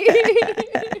party.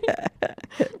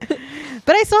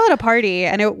 But I still had a party,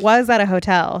 and it was at a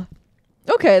hotel.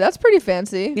 Okay, that's pretty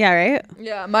fancy. Yeah, right?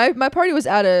 Yeah, my party was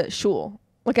at a shul,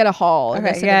 like at a hall. in a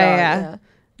Okay, synagogue, yeah.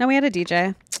 No, we had a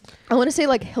DJ. I want to say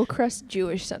like Hillcrest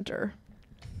Jewish Center.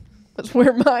 That's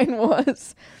where mine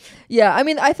was. Yeah, I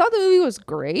mean, I thought the movie was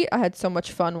great. I had so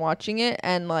much fun watching it.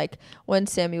 And like when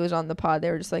Sammy was on the pod,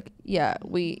 they were just like, yeah,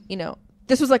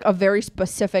 this was like a very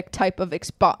specific type of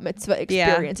bat mitzvah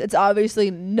experience. Yeah. It's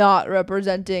obviously not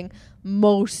representing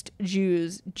most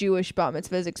Jewish bat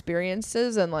mitzvahs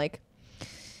experiences, and like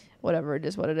whatever, it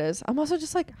is what it is. I'm also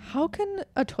just like, how can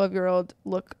a 12-year-old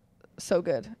look so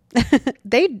good?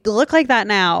 They look like that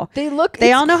now. They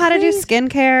all know how to do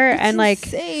skincare. It's and like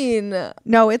insane.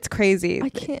 No, it's crazy. I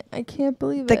can't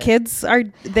believe the it. kids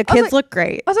look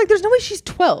great. I was like, there's no way she's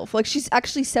 12. Like, she's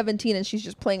actually 17 and she's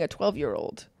just playing a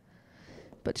 12-year-old.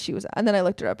 But she was, and then I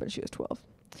looked her up and she was 12.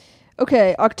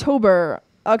 Okay, October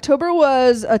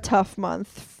was a tough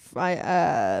month.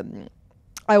 I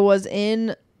was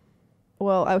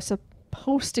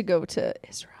supposed to go to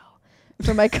Israel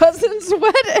for my cousin's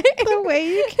wedding. The way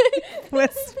you keep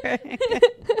whispering.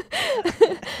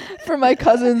 For my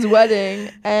cousin's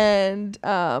wedding, and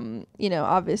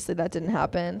obviously that didn't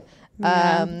happen.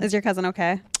 Yeah. Is your cousin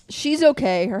okay? She's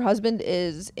okay. Her husband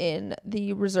is in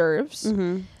the reserves.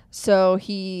 Mm-hmm. So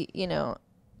he,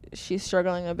 she's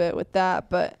struggling a bit with that,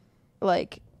 but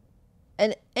like,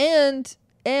 and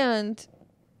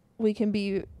we can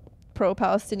be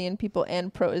pro-Palestinian people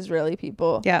and pro-Israeli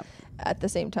people at the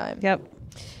same time. Yep.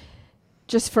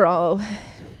 Just for all.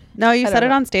 No, you said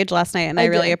it on stage last night, and I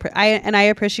really I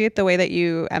appreciate the way that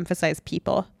you emphasize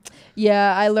people.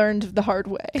 Yeah, I learned the hard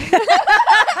way.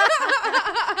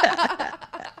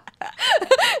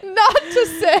 Not to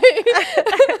say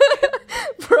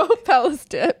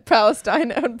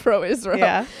pro-Palestine and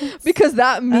pro-Israel, because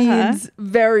that means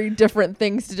very different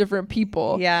things to different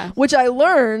people. Yeah, which I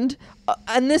learned,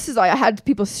 and this is I had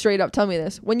people straight up tell me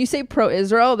this. When you say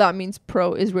pro-Israel, that means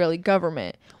pro-Israeli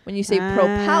government. When you say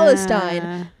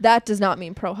pro-Palestine, that does not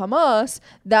mean pro-Hamas.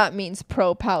 That means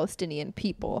pro-Palestinian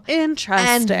people. Interesting.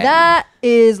 And that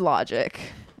is logic.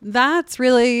 That's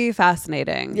really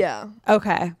fascinating. Yeah.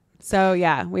 Okay. So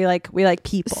yeah, we like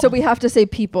people. So we have to say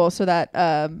people so that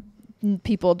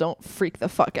people don't freak the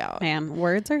fuck out. Man,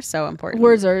 words are so important.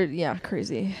 Words are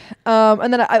crazy.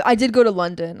 And then I did go to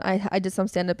London. I did some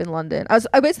stand up in London.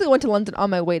 I basically went to London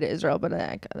on my way to Israel, but then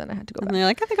I had to go back. And you're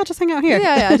like, I think I'll just hang out here.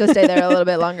 Yeah, just stay there a little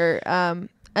bit longer. And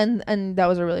that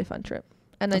was a really fun trip.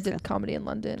 And I did good. comedy in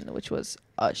London, which was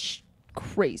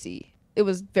crazy. It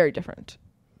was very different,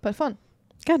 but fun.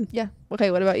 Good. Yeah. Okay.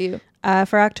 What about you?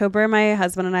 For October, my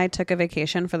husband and I took a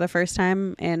vacation for the first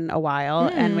time in a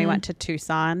while, and we went to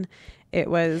Tucson.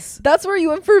 That's where you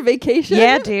went for vacation?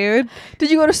 Yeah, dude. Did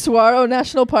you go to Saguaro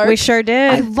National Park? We sure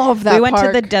did. I love that. We went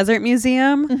to the Desert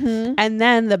Museum, and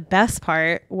then the best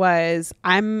part was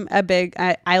I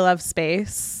love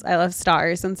space. I love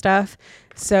stars and stuff.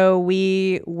 So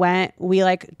we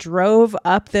drove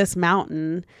up this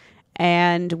mountain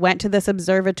and went to this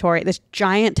observatory, this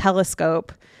giant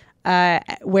telescope,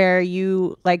 where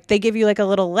they give you like a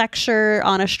little lecture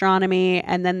on astronomy,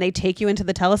 and then they take you into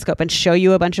the telescope and show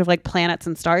you a bunch of like planets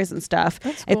and stars and stuff.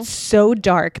 That's cool. It's so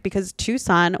dark because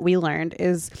Tucson, we learned,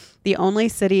 is the only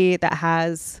city that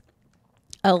has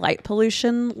a light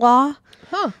pollution law.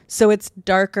 Huh. So it's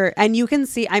darker, and you can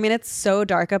see, it's so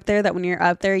dark up there that when you're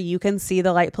up there, you can see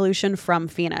the light pollution from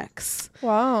Phoenix.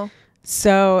 Wow.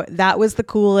 So that was the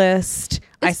coolest.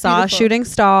 I saw beautiful. A shooting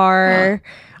star. Huh.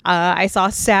 I saw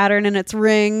Saturn and its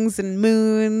rings and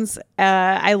moons.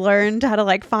 I learned how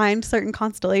to find certain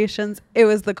constellations. It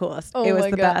was the coolest. It was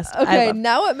the best. Okay,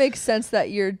 now it makes sense that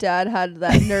your dad had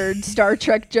that nerd Star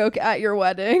Trek joke at your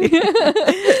wedding.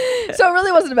 So it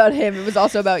really wasn't about him. It was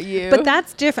also about you. But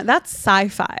that's different. That's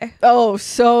sci-fi. Oh,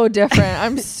 so different.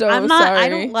 I'm so sorry. I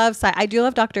don't love sci. I do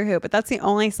love Doctor Who, but that's the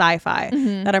only sci-fi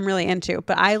that I'm really into.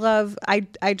 But I love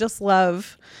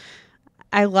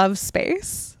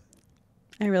space.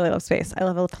 I really love space. I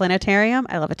love a planetarium.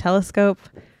 I love a telescope.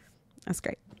 That's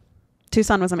great.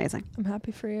 Tucson was amazing. I'm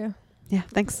happy for you. Yeah,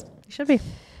 thanks. You should be.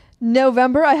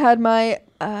 November, I had my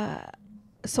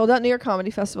sold out New York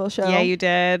Comedy Festival show. Yeah, you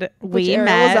did. We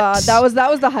met. That was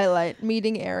the highlight.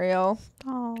 Meeting Ariel.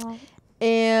 Aww.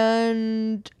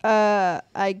 And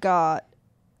I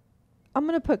I'm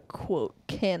gonna put quote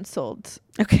canceled.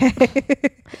 Okay.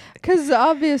 Because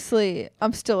obviously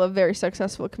I'm still a very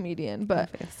successful comedian, but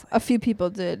Obviously. a few people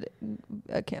did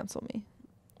cancel me.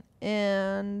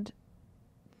 And,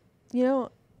 you know,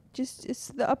 just it's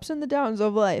the ups and the downs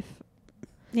of life.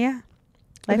 Yeah.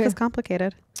 Life is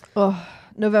complicated. Oh,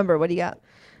 November, what do you got?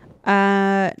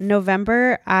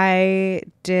 November, I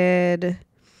did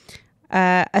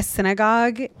a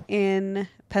synagogue in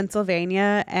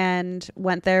Pennsylvania and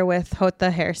went there with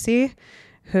Hota Hersi,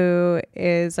 who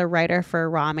is a writer for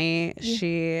Rami. Yeah.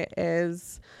 She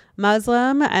is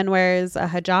Muslim and wears a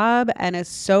hijab and is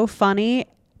so funny.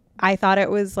 I thought it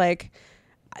was like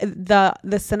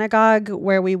the synagogue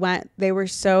where we went, they were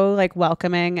so like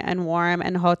welcoming and warm,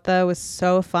 and Hota was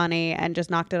so funny and just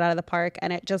knocked it out of the park.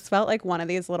 And it just felt like one of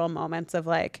these little moments of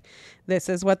like, this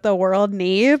is what the world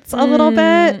needs a little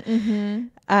bit. Mm-hmm.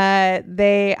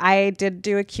 I did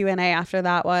do a Q&A after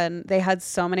that one. They had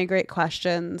so many great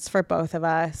questions for both of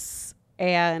us,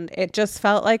 and it just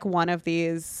felt like one of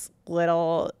these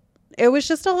it was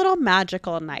just a little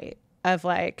magical night of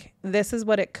like, this is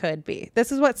what it could be.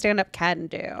 This is what stand-up can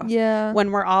do. Yeah.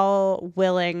 When we're all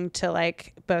willing to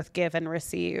like both give and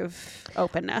receive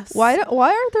openness. Why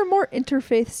aren't there more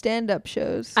interfaith stand-up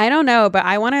shows? I don't know, but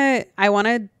I want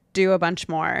to do a bunch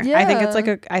more. Yeah. I think it's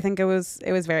like I think it was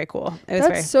very cool. It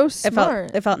was so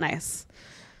smart. It felt nice.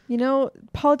 You know,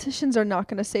 politicians are not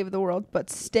going to save the world, but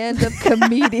stand-up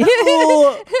comedians.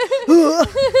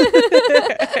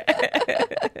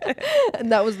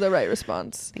 And that was the right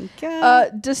response. Thank you.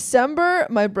 December,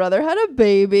 my brother had a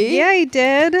baby. Yeah, he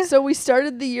did. So we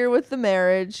started the year with the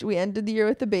marriage. We ended the year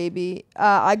with the baby.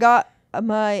 I got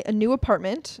a new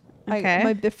apartment. Okay.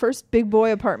 My first big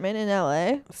boy apartment in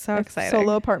LA. So exciting.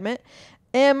 Solo apartment.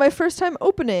 And my first time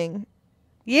opening.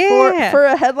 Yeah. For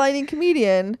a headlining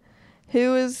comedian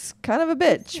who is kind of a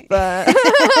bitch,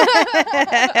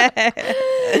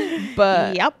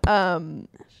 but yep.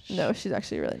 No, she's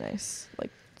actually really nice. Like,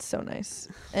 so nice.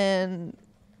 And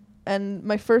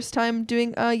my first time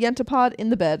doing a Yentapod in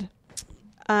the bed.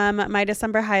 My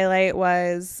December highlight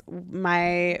was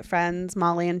my friends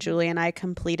Molly and Julie and I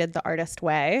completed The Artist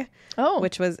Way. Oh.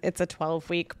 It's a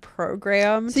 12-week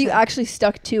program. So you actually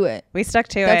stuck to it. We stuck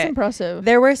to it. That's impressive.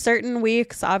 There were certain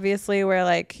weeks, obviously, where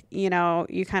like, you know,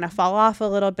 you kind of fall off a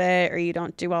little bit or you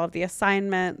don't do all of the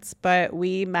assignments, but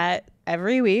we met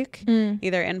every week,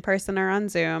 either in person or on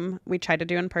Zoom. We tried to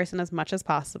do in person as much as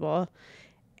possible.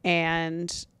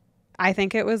 And I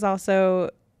think it was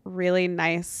also really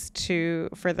nice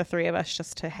for the three of us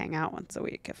just to hang out once a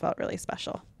week. It felt really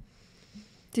special.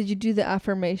 Did you do the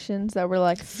affirmations that were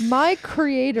like, my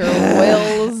creator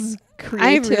wills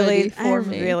creativity for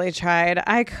me? I really tried.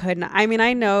 I couldn't. I mean,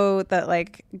 I know that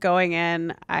like going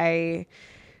in, I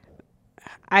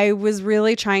was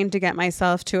really trying to get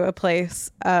myself to a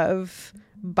place of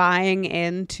buying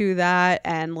into that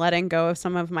and letting go of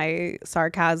some of my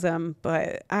sarcasm,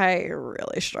 but I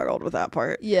really struggled with that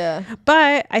part. Yeah.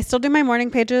 But I still do my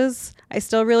morning pages. I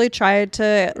still really tried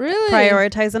to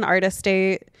prioritize an artist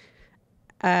date.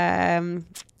 I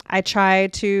try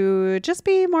to just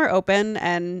be more open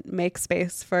and make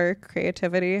space for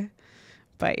creativity.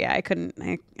 But yeah, I couldn't.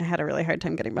 I had a really hard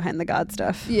time getting behind the God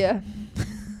stuff. Yeah.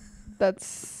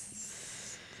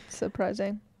 That's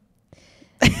surprising.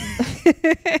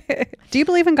 Do you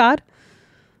believe in God?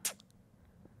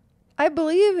 I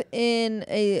believe in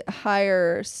a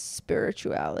higher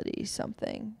spirituality,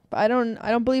 something, but I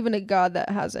don't believe in a God that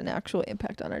has an actual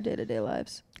impact on our day-to-day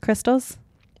lives. Crystals?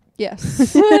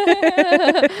 Yes.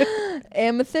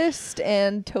 Amethyst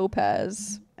and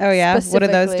topaz. Oh yeah. What do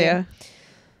those do?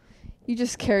 You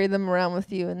just carry them around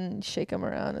with you and shake them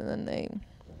around, and then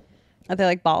are they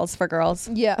like balls for girls?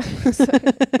 Yeah.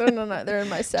 They're in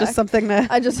my sack. Just something to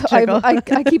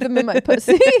I keep them in my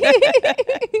pussy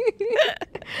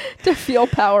to feel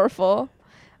powerful.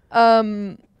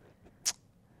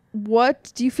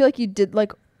 What do you feel like you did?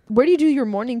 Like, where do you do your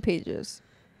morning pages?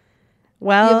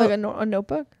 Well, you have like a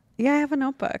notebook? Yeah, I have a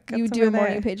notebook. You do a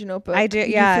morning page notebook. I do, you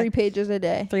yeah. do 3 pages a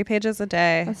day. 3 pages a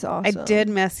day. That's awesome. I did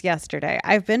miss yesterday.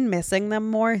 I've been missing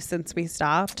them more since we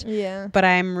stopped. Yeah. But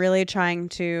I'm really trying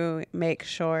to make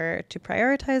sure to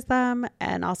prioritize them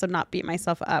and also not beat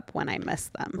myself up when I miss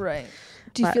them. Right.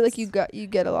 Do you feel like you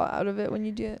get a lot out of it when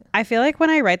you do it? I feel like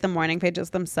when I write the morning pages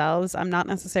themselves, I'm not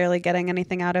necessarily getting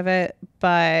anything out of it,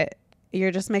 but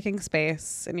you're just making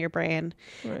space in your brain.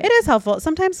 Right. It is helpful.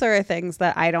 Sometimes there are things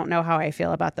that I don't know how I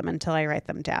feel about them until I write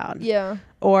them down. Yeah.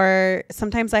 Or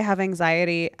sometimes I have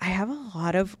anxiety. I have a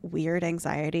lot of weird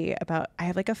anxiety I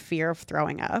have like a fear of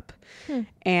throwing up.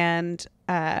 And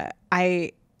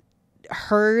I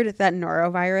heard that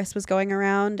norovirus was going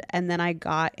around, and then I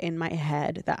got in my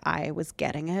head that I was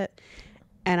getting it,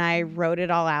 and I wrote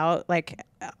it all out, like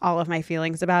all of my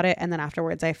feelings about it, and then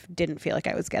afterwards I didn't feel like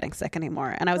I was getting sick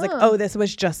anymore, and I was like, oh, this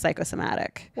was just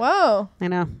psychosomatic. Wow. I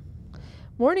know.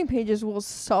 Morning pages will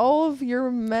solve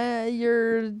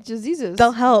your diseases.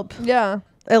 They'll help. Yeah.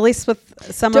 At least with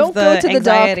some Don't of the go to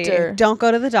anxiety. the doctor. Don't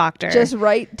go to the doctor. Just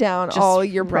write down all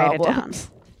your write problems.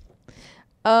 it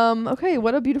down. Okay,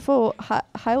 what a beautiful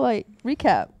highlight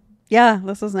recap. Yeah,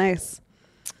 this was nice.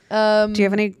 Do you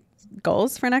have any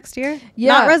goals for next year?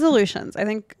 Yeah. Not resolutions, I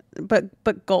think,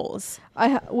 but goals.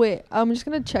 Wait, I'm just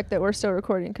gonna check that we're still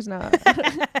recording because now.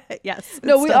 Yes.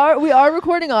 No, we are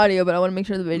recording audio, but I want to make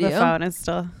sure the video. The phone is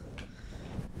still.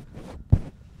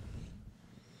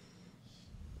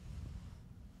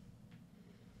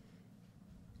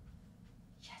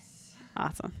 Yes.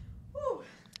 Awesome. Woo.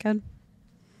 Good.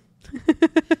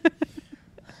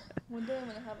 One day I'm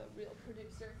gonna have a real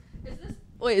producer.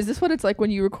 Is this what it's like when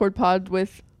you record pod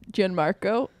with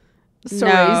Gianmarco?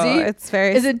 No, it's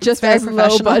very. Is it just very as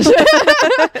low budget?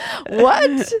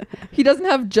 What? He doesn't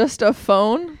have just a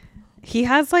phone. He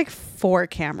has like 4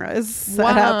 cameras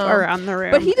set up around the room.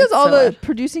 But he does all the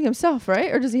producing himself,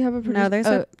 right? Or does he have a producer? No,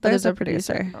 there's a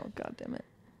producer. Oh, god damn it.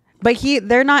 But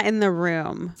they're not in the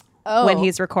room when Oh.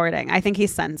 he's recording. I think he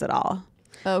sends it all.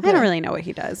 Okay. I don't really know what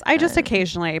he does. I just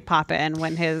occasionally pop in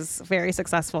when his very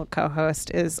successful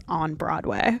co-host is on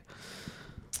Broadway.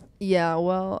 Yeah,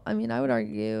 well, I mean, I would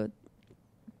argue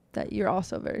that you're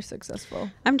also very successful.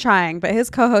 I'm trying, but his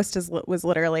co-host was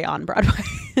literally on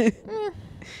Broadway.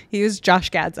 He was Josh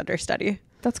Gad's understudy.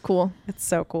 That's cool. It's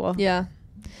so cool. Yeah.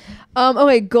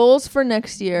 Okay, goals for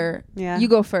next year. Yeah. You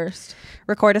go first.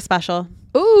 Record a special.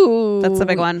 Ooh. That's a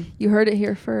big one. You heard it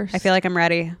here first. I feel like I'm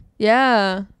ready.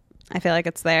 Yeah. I feel like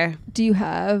it's there. Do you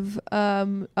have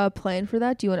a plan for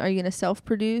that? Are you gonna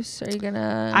self-produce? Are you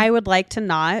gonna? I would like to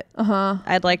not.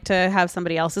 I'd like to have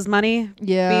somebody else's money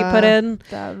be put in.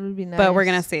 That would be nice. But we're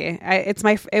gonna see.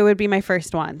 It would be my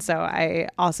first one, so I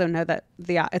also know that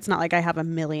it's not like I have a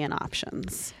million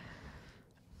options.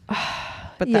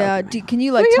 But yeah, can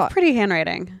you like? You have pretty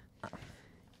handwriting.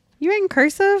 You write in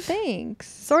cursive?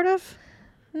 Thanks. Sort of.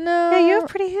 No. Yeah, you have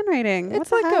pretty handwriting. It's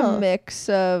What the like hell? a mix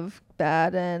of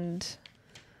bad and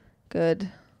good.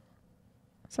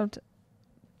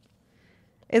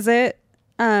 Is it?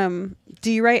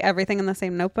 Do you write everything in the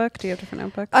same notebook? Do you have different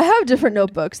notebooks? I have different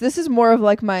notebooks. This is more of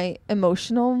like my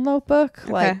emotional notebook.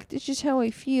 Okay. Like, this is how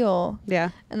I feel. Yeah.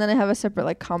 And then I have a separate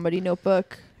like comedy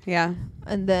notebook. Yeah.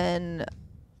 And then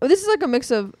this is like a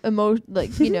mix of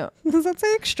like, you know. Does that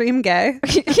say extreme gay?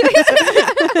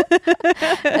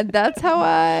 And that's how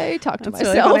I talk to That's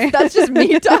really myself. funny. That's just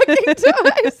me talking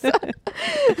to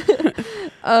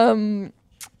myself.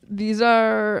 These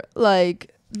are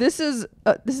like this is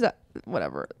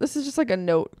whatever. This is just like a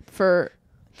note for.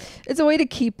 It's a way to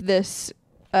keep this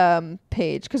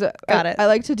page because I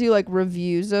like to do like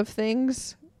reviews of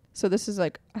things. So this is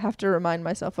like I have to remind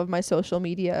myself of my social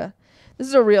media. This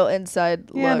is a real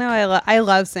inside Yeah, look. no, I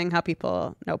love seeing how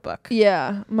people notebook.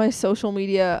 Yeah, my social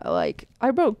media, like I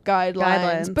wrote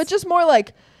guidelines, but Guidelines. just more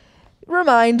like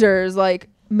reminders, like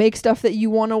make stuff that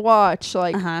you want to watch,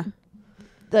 like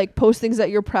like post things that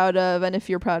you're proud of, and if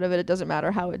you're proud of it, it doesn't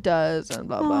matter how it does, and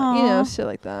blah blah, you know, shit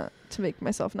like that to make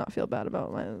myself not feel bad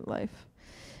about my life.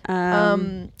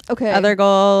 Okay. Other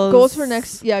goals for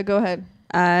next. Yeah, go ahead.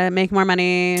 Make more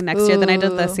money next year than I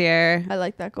did this year. I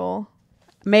like that goal.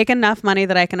 Make enough money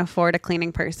that I can afford a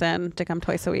cleaning person to come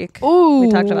twice a week. Ooh,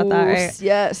 we talked about that, right?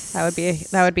 Yes, That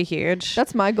would be huge.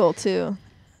 That's my goal too.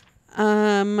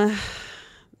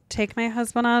 Take my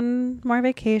husband on more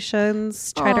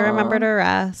vacations. Try to remember to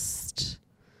rest.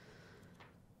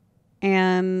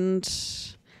 And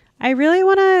I really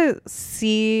want to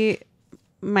see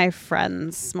my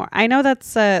friends more. I know that's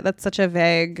such a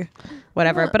vague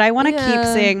whatever, but I want to keep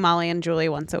seeing Molly and Julie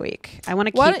once a week. I want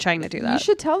to keep trying to do that. You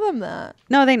should tell them that.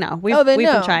 No, they know. We've know.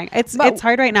 been trying. It's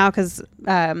hard right now because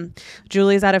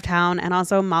Julie's out of town, and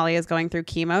also Molly is going through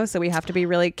chemo, so we have to be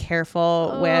really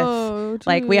careful with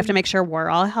like we have to make sure we're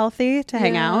all healthy to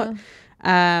hang out.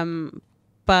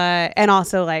 But and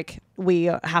also like we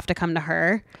have to come to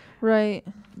her, right?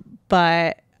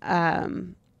 But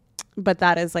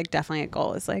that is like definitely a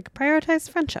goal. Is like prioritize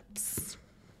friendships.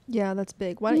 Yeah, that's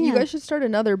big. Why don't you guys should start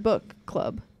another book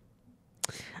club?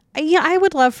 Yeah, I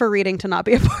would love for reading to not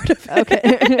be a part of it.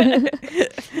 Okay.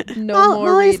 No more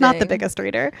Molly's reading. not the biggest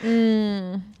reader.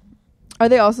 Are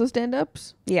they also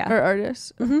stand-ups? Yeah. Or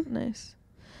artists? Nice.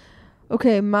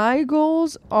 Okay, my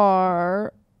goals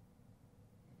are.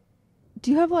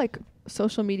 Do you have like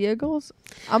social media goals?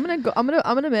 I'm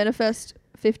gonna manifest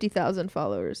 50,000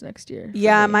 followers next year.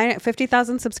 Yeah, my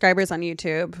 50,000 subscribers on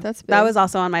YouTube. That's big. That was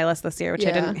also on my list this year, which I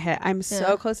Yeah. didn't hit. I'm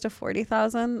so close to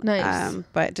 40,000. Nice.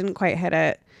 But didn't quite hit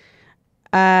it.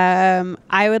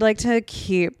 I would like to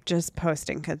keep just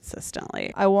posting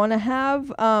consistently. I want to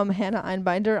have Hannah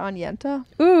Einbinder on Yenta.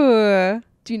 Ooh.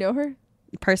 Do you know her?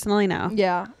 Personally, no.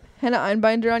 Yeah. Hannah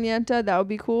Einbinder on Yenta. That would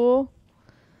be cool.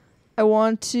 I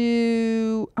want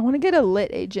to get a lit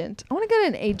agent. I want to get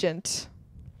an agent.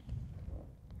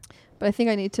 But I think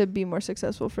I need to be more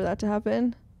successful for that to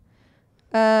happen.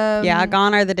 Yeah,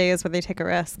 gone are the days where they take a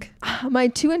risk. My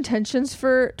 2 intentions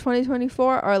for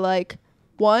 2024 are like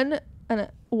one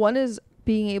is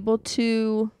being able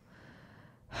to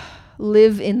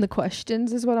live in the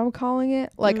questions is what I'm calling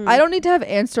it. Like I don't need to have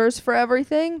answers for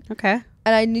everything. Okay.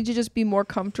 And I need to just be more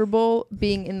comfortable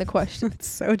being in the questions. It's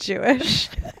so Jewish.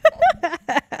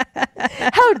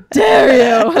 How dare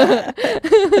you?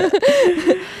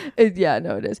 Yeah,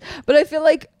 no, it is. But I feel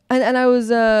like, and I was,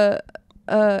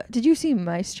 did you see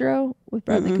Maestro with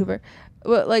Bradley Cooper?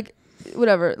 Well, like,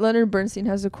 whatever. Leonard Bernstein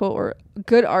has a quote where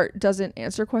good art doesn't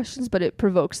answer questions, but it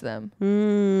provokes them.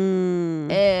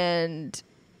 And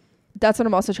that's what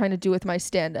I'm also trying to do with my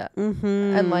stand-up.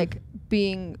 And like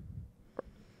being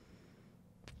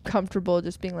comfortable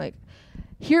just being like,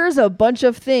 here's a bunch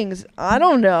of things I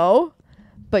don't know,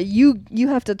 but you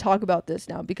have to talk about this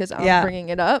now because I'm bringing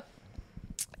it up.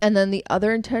 And then the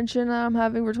other intention that I'm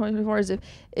having for 2024 is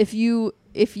if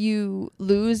you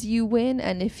lose, you win,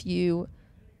 and if you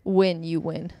win, you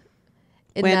win.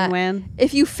 Win.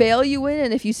 If you fail, you win,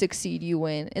 and if you succeed, you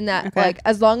win. And that like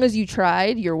as long as you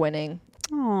tried, you're winning.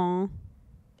 Oh.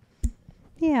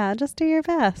 Yeah, just do your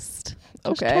best.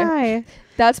 Just try.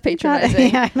 That's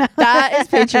patronizing. Yeah, I know. That is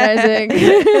patronizing.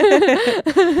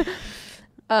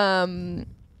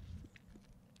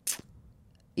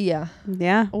 Yeah.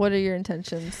 Yeah. What are your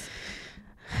intentions?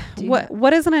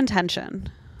 What is an intention?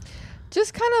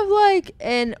 Just kind of like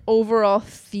an overall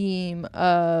theme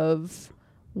of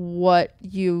what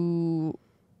you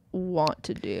want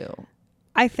to do.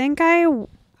 I think I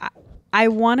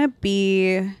want to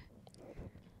be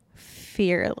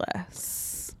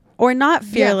fearless, or not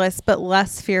fearless, but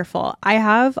less fearful. I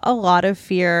have a lot of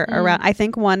fear around. I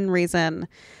think one reason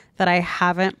that I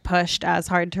haven't pushed as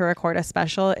hard to record a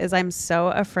special is I'm so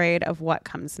afraid of what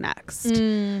comes next,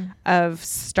 of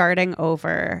starting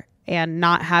over and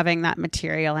not having that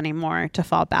material anymore to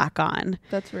fall back on.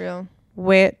 That's real.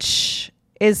 Which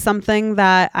is something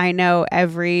that I know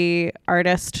every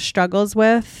artist struggles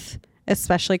with,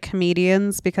 especially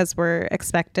comedians, because we're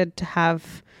expected to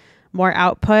have more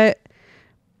output.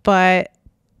 But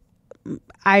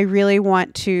I really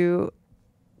want to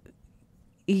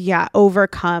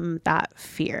overcome that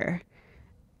fear.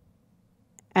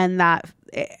 And that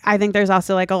I think there's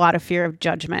also like a lot of fear of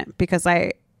judgment, because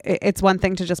it's one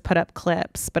thing to just put up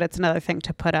clips, but it's another thing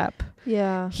to put up.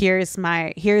 Yeah. Here's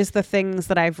the things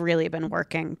that I've really been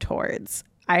working towards.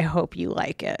 I hope you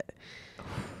like it.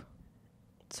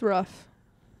 It's rough.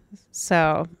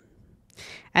 So,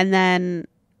 and then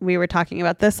we were talking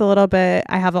about this a little bit.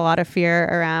 I have a lot of fear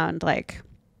around like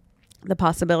the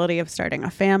possibility of starting a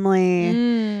family,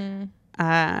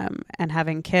 and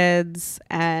having kids.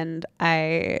 And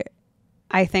I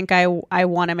think I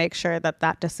want to make sure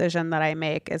that decision that I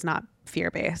make is not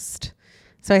fear-based.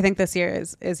 So I think this year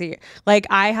is a year. Like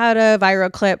I had a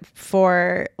viral clip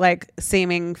for like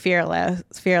seeming fearless,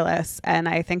 and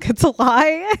I think it's a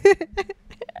lie.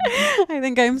 I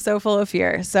think I'm so full of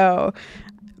fear. So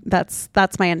that's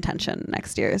my intention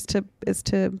next year is to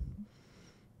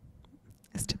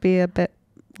be a bit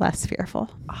less fearful.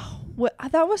 Oh,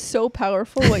 that was so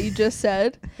powerful what you just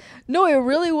said. No, it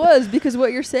really was, because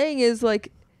what you're saying is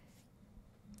like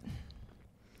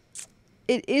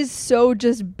it is so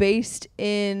just based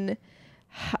in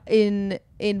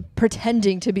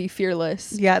pretending to be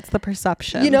fearless. Yeah, it's the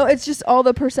perception. You know, it's just all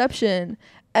the perception.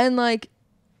 And like,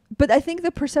 but I think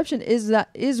the perception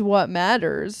is what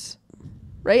matters,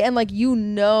 right? And like, you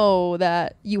know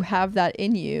that you have that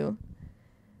in you.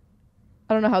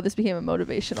 I don't know how this became a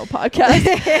motivational podcast.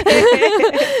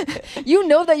 You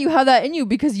know that you have that in you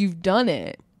because you've done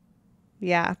it.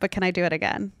 Yeah, but can I do it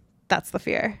again? That's the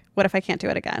fear. What if I can't do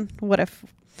it again? What if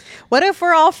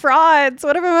we're all frauds?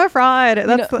 What if I'm a fraud?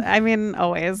 That's I mean,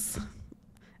 always.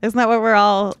 Isn't that what we're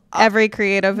all, every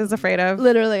creative is afraid of?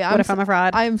 Literally. What if I'm a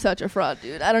fraud? I'm such a fraud,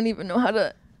 dude. I don't even know how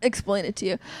to explain it to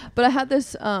you. But I had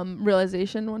this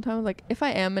realization one time, like, if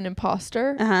I am an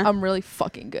imposter, I'm really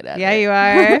fucking good at it. Yeah, you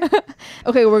are.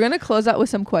 Okay, we're going to close out with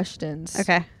some questions.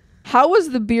 Okay. How was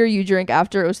the beer you drank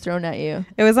after it was thrown at you?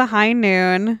 It was a high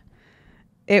noon.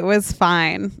 It was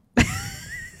fine.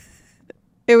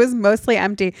 It was mostly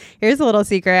empty. Here's a little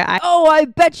secret. I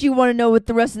bet you want to know what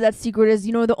the rest of that secret is.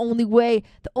 You know, the only way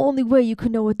you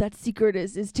can know what that secret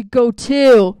is to go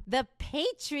to the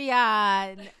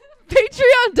Patreon.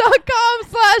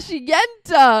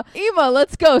 Patreon.com/Yenta. Ema,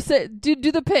 let's go.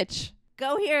 Do the pitch.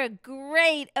 Go hear a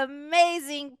great,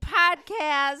 amazing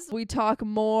podcast. We talk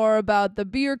more about the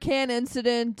beer can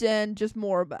incident and just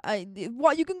more about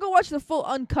you can go watch the full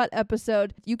uncut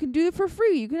episode. You can do it for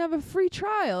free. You can have a free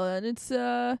trial, and it's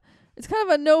kind of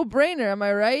a no-brainer. Am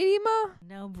I right, Ema?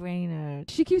 No-brainer.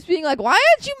 She keeps being like, why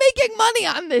aren't you making money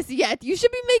on this yet? You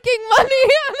should be making money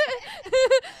on it.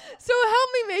 So help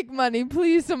me make money,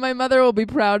 please, so my mother will be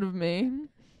proud of me.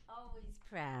 Always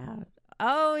proud.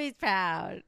 Always proud.